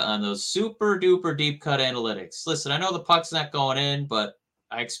sell you on those super duper deep cut analytics. Listen, I know the puck's not going in, but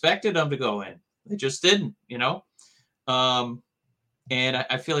I expected them to go in. They just didn't, And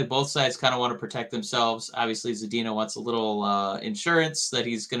I feel like both sides kind of want to protect themselves. Obviously, Zadina wants a little insurance that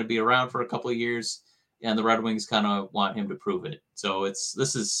he's going to be around for a couple of years. And the Red Wings kind of want him to prove it. So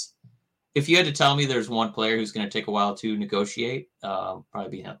if you had to tell me there's one player who's going to take a while to negotiate, probably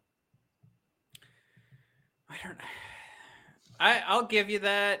be him. I'll give you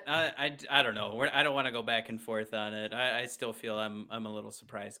that. I don't know. I don't want to go back and forth on it. I still feel I'm a little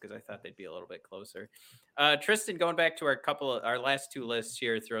surprised because I thought they'd be a little bit closer. Tristan, going back to our last two lists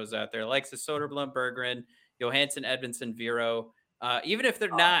here, throws out there Alexis Soderblom, Berggren, Johansson, Edvinsson, Vero. Even if they're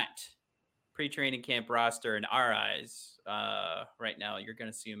not pre-training camp roster in our eyes, right now, you're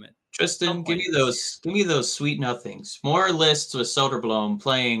going to see them at Tristan, give me those sweet nothings. More lists with Soderblom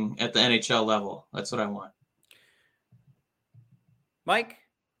playing at the NHL level. That's what I want. Mike,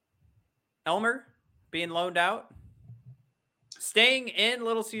 Elmer being loaned out, staying in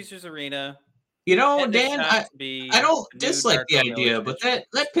Little Caesars Arena. You know, Dan, I don't dislike the idea, but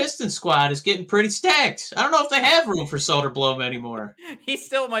that Piston squad is getting pretty stacked. I don't know if they have room for Soderblom anymore. He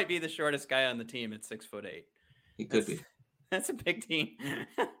still might be the shortest guy on the team at 6'8". He could be. That's a big team.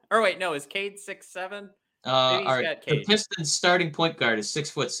 Or wait, no, is Cade 6'7"? The Pistons starting point guard is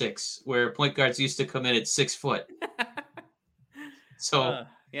 6'6", where point guards used to come in at 6 foot. So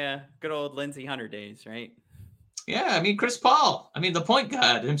yeah, good old Lindsey Hunter days, right? Yeah, I mean Chris Paul. I mean the point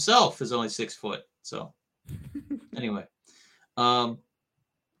guard himself is only 6 foot. So anyway, I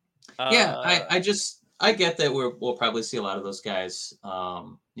get that we'll probably see a lot of those guys,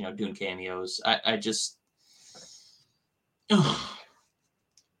 doing cameos. I just.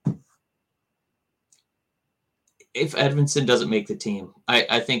 If Edvinsson doesn't make the team,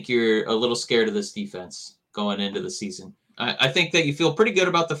 I think you're a little scared of this defense going into the season. I think that you feel pretty good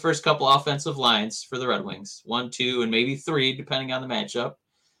about the first couple offensive lines for the Red Wings, 1, 2, and maybe 3, depending on the matchup.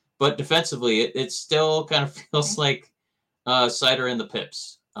 But defensively, it still kind of feels like cider in the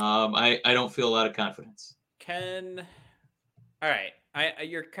pips. I don't feel a lot of confidence. All right.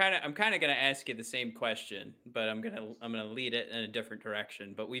 I'm kind of going to ask you the same question, but I'm going to lead it in a different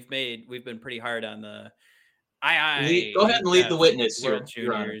direction. But we've been pretty hard on the. Go ahead and lead the witness. World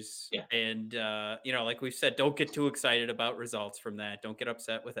Juniors, yeah. And like we said, don't get too excited about results from that. Don't get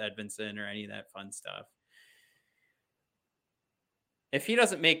upset with Edvinsson or any of that fun stuff. If he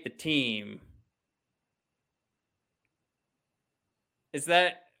doesn't make the team, is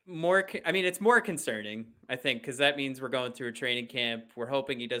that more? I mean, it's more concerning, I think, because that means we're going through a training camp. We're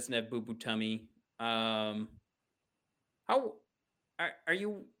hoping he doesn't have boo-boo tummy. How are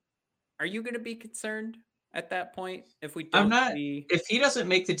you going to be concerned at that point if we don't? I'm not. If he doesn't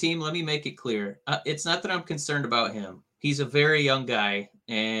make the team, let me make it clear. It's not that I'm concerned about him. He's a very young guy,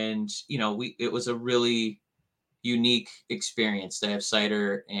 and it was a really unique experience to have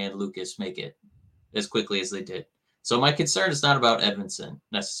Cider and Lucas make it as quickly as they did. So my concern is not about Edvinsson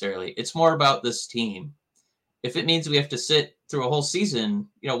necessarily. It's more about this team. If it means we have to sit through a whole season,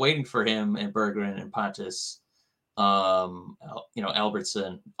 waiting for him and Berggren and Pontus,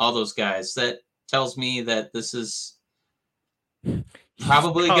 Albertson, all those guys, that tells me that this is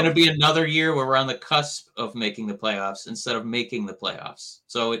probably going to be another year where we're on the cusp of making the playoffs instead of making the playoffs.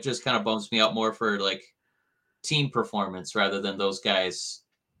 So it just kind of bums me out more for like team performance rather than those guys'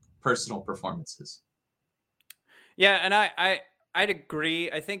 personal performances. Yeah, and I'd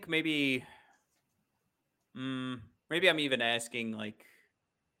agree. I think maybe I'm even asking like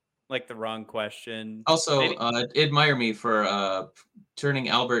the wrong question. Also, admire me for turning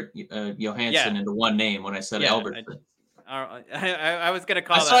Albert Johansson into one name when I said Albertson. I was gonna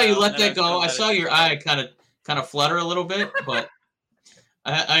call. I saw you let that go. I saw your eye kind of flutter a little bit, but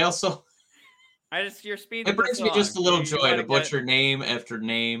I also. Your speed. It brings me just a little joy to butcher name after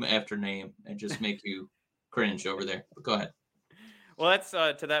name after name and just make you cringe over there. But go ahead. Well, that's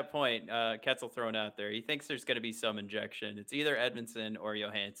to that point. Ketzel thrown out there. He thinks there's going to be some injection. It's either Edvinsson or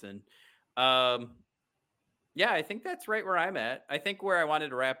Johansson. Yeah, I think that's right where I'm at. I think where I wanted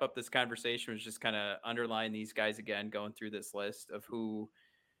to wrap up this conversation was just kind of underline these guys again, going through this list of who.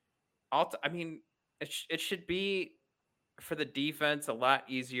 It should be for the defense a lot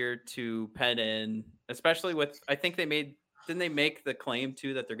easier to pen in, especially with. I think didn't they make the claim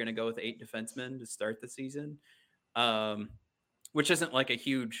too that they're going to go with 8 defensemen to start the season. Which isn't like a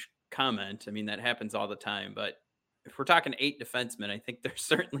huge comment. I mean, that happens all the time. But if we're talking 8 defensemen, I think there's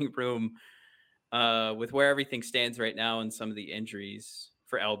certainly room with where everything stands right now and some of the injuries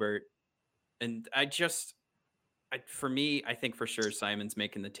for Albert. And for me, I think for sure Simon's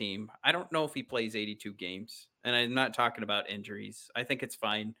making the team. I don't know if he plays 82 games. And I'm not talking about injuries. I think it's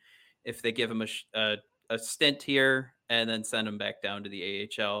fine if they give him a stint here and then send him back down to the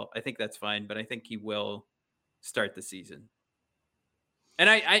AHL. I think that's fine. But I think he will start the season. And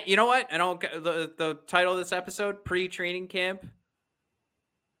I you know what? And the title of this episode, pre-training camp.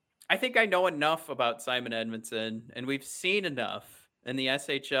 I think I know enough about Simon Edvinsson, and we've seen enough in the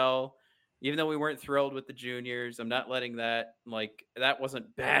SHL. Even though we weren't thrilled with the juniors, I'm not letting that that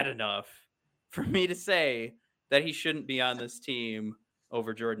wasn't bad enough for me to say that he shouldn't be on this team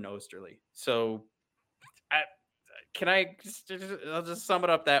over Jordan Osterley. So I'll just sum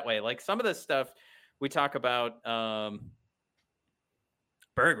it up that way. Like some of the stuff we talk about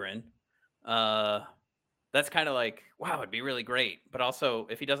Berggren, that's kind of like, wow, it'd be really great. But also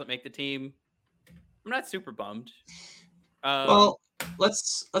if he doesn't make the team, I'm not super bummed. Well,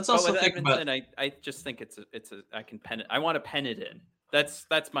 let's also think Edmondson, about. I just think it's a I can pen it. I want to pen it in. That's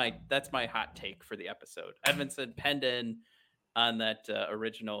my hot take for the episode. Edmondson penned in on that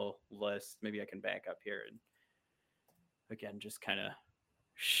original list. Maybe I can back up here and again just kind of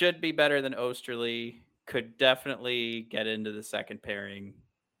should be better than Osterley. Could definitely get into the second pairing.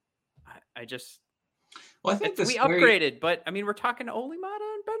 I just. Well, I think we upgraded, but I mean we're talking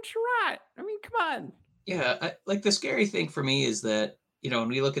Olimata and Ben Sherratt. I mean, come on. Yeah, like the scary thing for me is that, when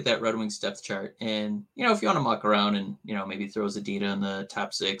we look at that Red Wings depth chart and, if you want to muck around and, maybe throw Zadina in the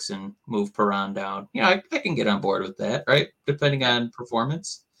top 6 and move Perron down, I can get on board with that, right? Depending on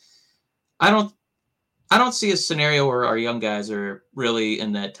performance. I don't see a scenario where our young guys are really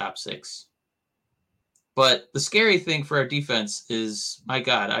in that top 6. But the scary thing for our defense is, my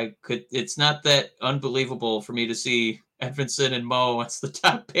God, it's not that unbelievable for me to see Edvinsson and Mo as the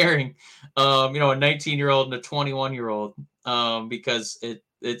top pairing, a 19-year-old and a 21-year-old, because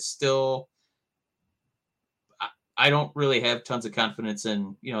it's still, I don't really have tons of confidence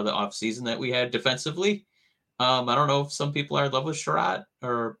in, the offseason that we had defensively. I don't know if some people are in love with Sherratt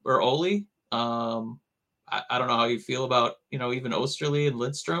or Oli. I don't know how you feel about, even Osterley and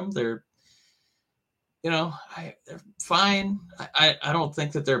Lindstrom. They're fine. I don't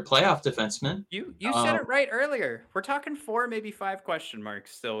think that they're playoff defensemen. You said it right earlier. We're talking 4, maybe 5 question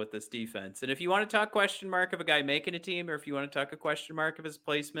marks still with this defense. And if you want to talk question mark of a guy making a team, or if you want to talk a question mark of his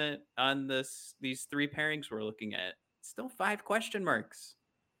placement on these 3 pairings we're looking at, still 5 question marks.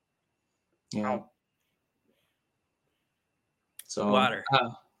 Yeah. Wow. So water.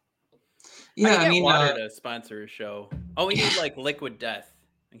 Yeah, I mean, water to sponsor a show. Oh, we need like Liquid Death.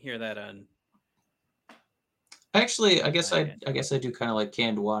 I hear that on. Actually, I guess I do kind of like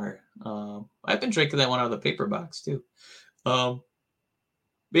canned water. I've been drinking that one out of the paper box too. But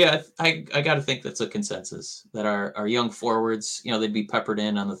yeah, I got to think that's a consensus that our young forwards, they'd be peppered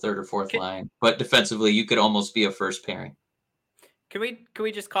in on the 3rd or 4th line, but defensively, you could almost be a first pairing. Can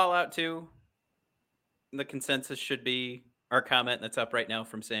we just call out too? The consensus should be our comment that's up right now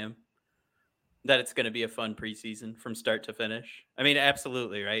from Sam, that it's going to be a fun preseason from start to finish. I mean,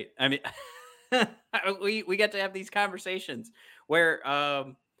 absolutely, right? I mean. we get to have these conversations where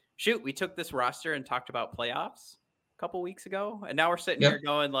we took this roster and talked about playoffs a couple weeks ago, and now we're sitting here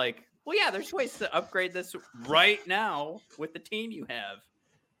going like, well, yeah, there's ways to upgrade this right now with the team you have,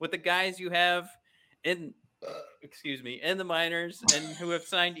 with the guys you have in the minors and who have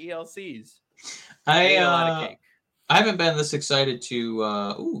signed ELCs. I a lot of cake. I haven't been this excited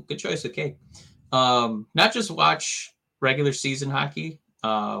to good choice of cake. Not just watch regular season hockey.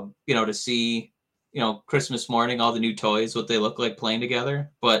 To see, Christmas morning, all the new toys, what they look like playing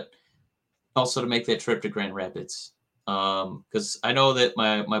together, but also to make that trip to Grand Rapids. Because I know that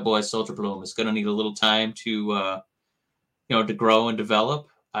my boy Soldier Bloom is going to need a little time to, to grow and develop.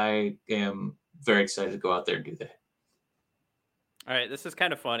 I am very excited to go out there and do that. All right. This is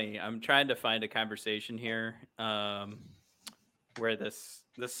kind of funny. I'm trying to find a conversation here, where this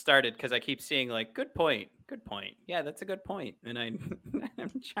started, because I keep seeing like, good point. Yeah, that's a good point. And I'm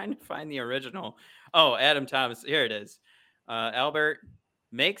trying to find the original. Oh, Adam Thomas. Here it is. Albert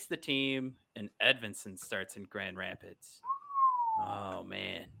makes the team and Edvinsson starts in Grand Rapids. Oh,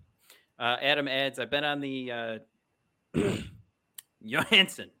 man. Adam adds, I've been on the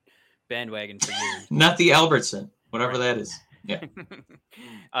Johansson bandwagon for years. Not the Albertson, whatever that is. Yeah.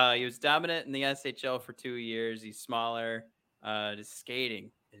 He was dominant in the SHL for 2 years. He's smaller. His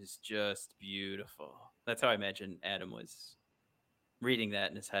skating is just beautiful. That's how I imagine Adam was reading that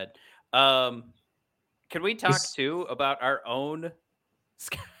in his head. Can we talk too about our own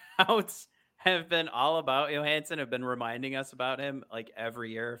scouts have been all about Johansson, have been reminding us about him like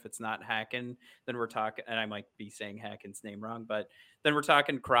every year. If it's not Hacken, then we're talking, and I might be saying Hacken's name wrong, but then we're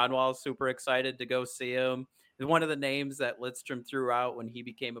talking Kronwall's super excited to go see him. One of the names that Lidstrom threw out when he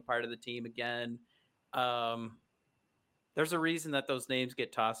became a part of the team again. There's a reason that those names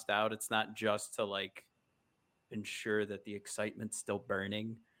get tossed out. It's not just to like ensure that the excitement's still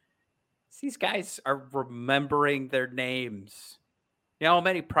burning. These guys are remembering their names. You know how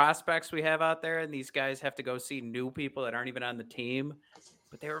many prospects we have out there, and these guys have to go see new people that aren't even on the team,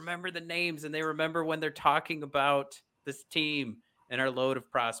 but they remember the names, and they remember when they're talking about this team and our load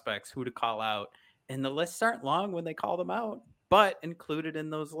of prospects, who to call out. And the lists aren't long when they call them out, but included in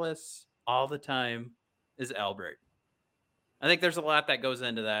those lists all the time is Albert. I think there's a lot that goes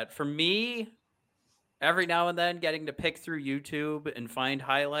into that. For me, every now and then getting to pick through YouTube and find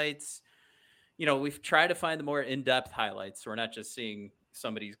highlights, we've tried to find the more in-depth highlights. So we're not just seeing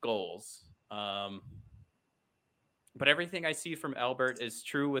somebody's goals. But everything I see from Albert is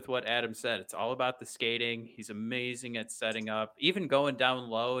true with what Adam said. It's all about the skating. He's amazing at setting up. Even going down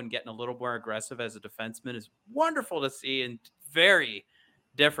low and getting a little more aggressive as a defenseman is wonderful to see and very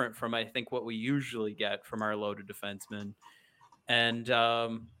different from, I think, what we usually get from our loaded defensemen. And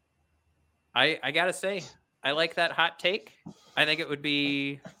I got to say, I like that hot take. I think it would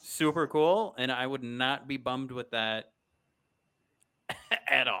be super cool, and I would not be bummed with that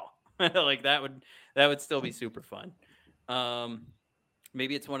at all. Like that would still be super fun.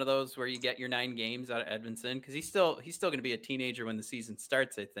 Maybe it's one of those where you get your 9 games out of Edvinsson because he's still going to be a teenager when the season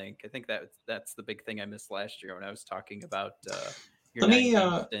starts. I think that's the big thing I missed last year when I was talking about your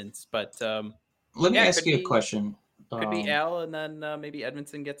 9 stints. But let me ask you a question. Could be Al, and then maybe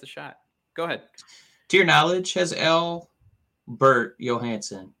Edvinsson gets a shot. Go ahead. To your knowledge, has Albert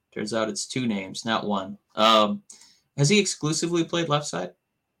Johansson? Turns out it's 2 names, not 1. Has he exclusively played left side?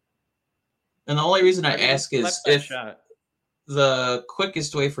 And the only reason I ask is if the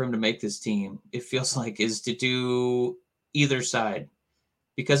quickest way for him to make this team, it feels like, is to do either side.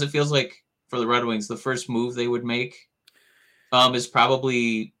 Because it feels like for the Red Wings, the first move they would make is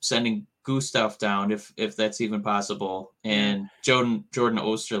probably sending Gustav down, if that's even possible, and Jordan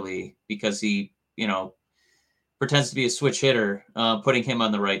Osterley, because he, pretends to be a switch hitter, putting him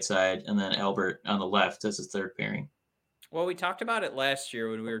on the right side, and then Albert on the left as a third pairing. Well, we talked about it last year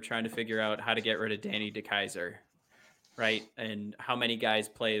when we were trying to figure out how to get rid of Danny DeKeyser, right? And how many guys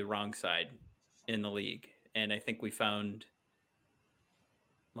play the wrong side in the league. And I think we found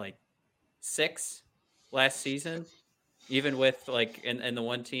like 6 last season, even with like, and the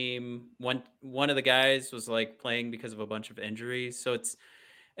one team, one of the guys was like playing because of a bunch of injuries. So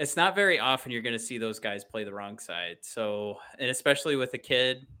it's not very often you're going to see those guys play the wrong side. So, and especially with a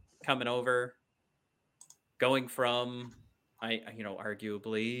kid coming over, going from,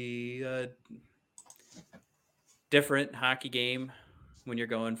 arguably a different hockey game when you're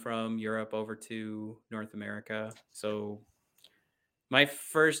going from Europe over to North America. So my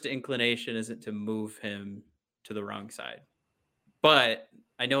first inclination isn't to move him to the wrong side, but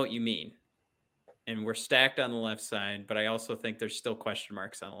I know what you mean. And we're stacked on the left side, but I also think there's still question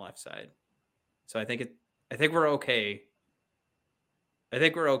marks on the left side. So I think we're okay. I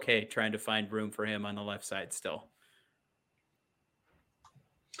think we're okay trying to find room for him on the left side still.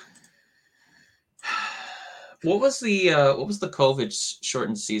 What was the COVID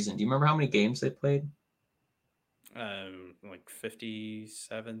shortened season? Do you remember how many games they played? Like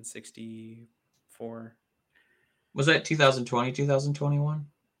 57, 64. Was that 2020, 2021?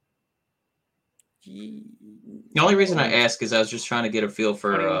 The only reason I ask is I was just trying to get a feel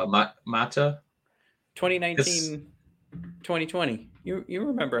for Mata. 2019, 2020. You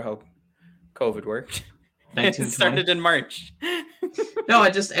remember how COVID worked? It started in March. No, I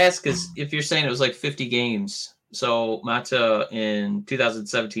just asked because if you're saying it was like 50 games, so Mata in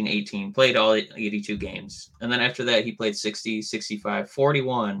 2017-18 played all 82 games. And then after that, he played 60, 65,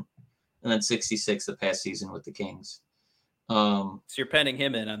 41, and then 66 the past season with the Kings. So you're penning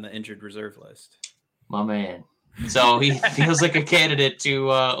him in on the injured reserve list. My man. So he feels like a candidate to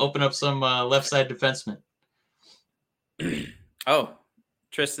open up some left side defensemen. Oh,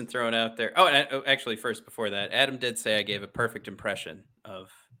 Tristan throwing out there. Oh, and actually, first before that, Adam did say I gave a perfect impression of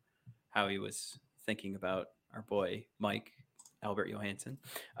how he was thinking about our boy Mike Albert Johansson.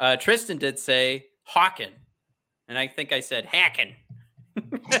 Tristan did say Hawken, and I think I said Hacken.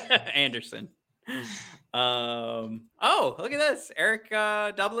 Anderson. Oh, look at this. Eric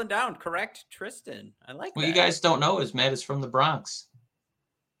doubling down. Correct, Tristan. I like what that. You guys don't know is Matt is from the Bronx.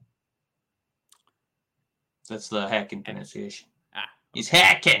 That's the hacking pronunciation. He's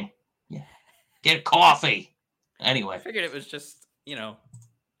hacking. Yeah. Get a coffee. Anyway. I figured it was just,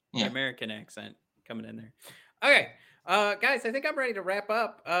 American accent coming in there. Okay. Guys, I think I'm ready to wrap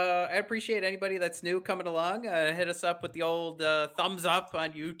up. I appreciate anybody that's new coming along. Hit us up with the old thumbs up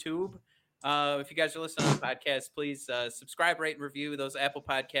on YouTube. If you guys are listening on the podcast, please subscribe, rate, and review. Those Apple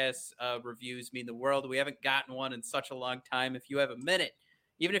Podcasts reviews mean the world. We haven't gotten one in such a long time. If you have a minute,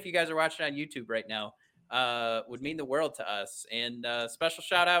 even if you guys are watching on YouTube right now, would mean the world to us. And special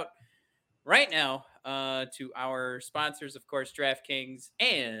shout out right now to our sponsors, of course, DraftKings,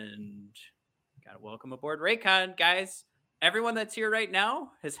 and got to welcome aboard Raycon. Guys, everyone that's here right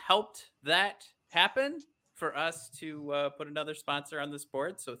now has helped that happen for us to put another sponsor on this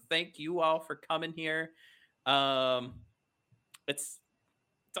board. So thank you all for coming here. It's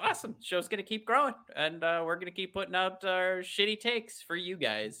It's awesome. The show's gonna keep growing, and we're gonna keep putting out our shitty takes for you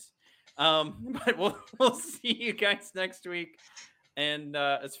guys. But we'll see you guys next week. And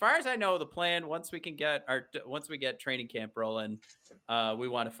as far as I know, the plan once we get training camp rolling, we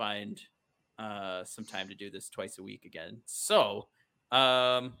want to find some time to do this twice a week again. So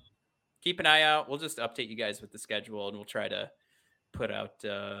keep an eye out. We'll just update you guys with the schedule, and we'll try to put out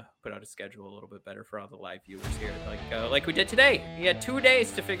a schedule a little bit better for all the live viewers here, like we did today. You had 2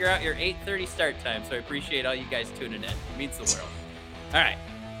 days to figure out your 8:30 start time, so I appreciate all you guys tuning in. It means the world. All right,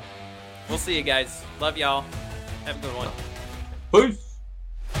 we'll see you guys. Love y'all. Have a good one. Peace.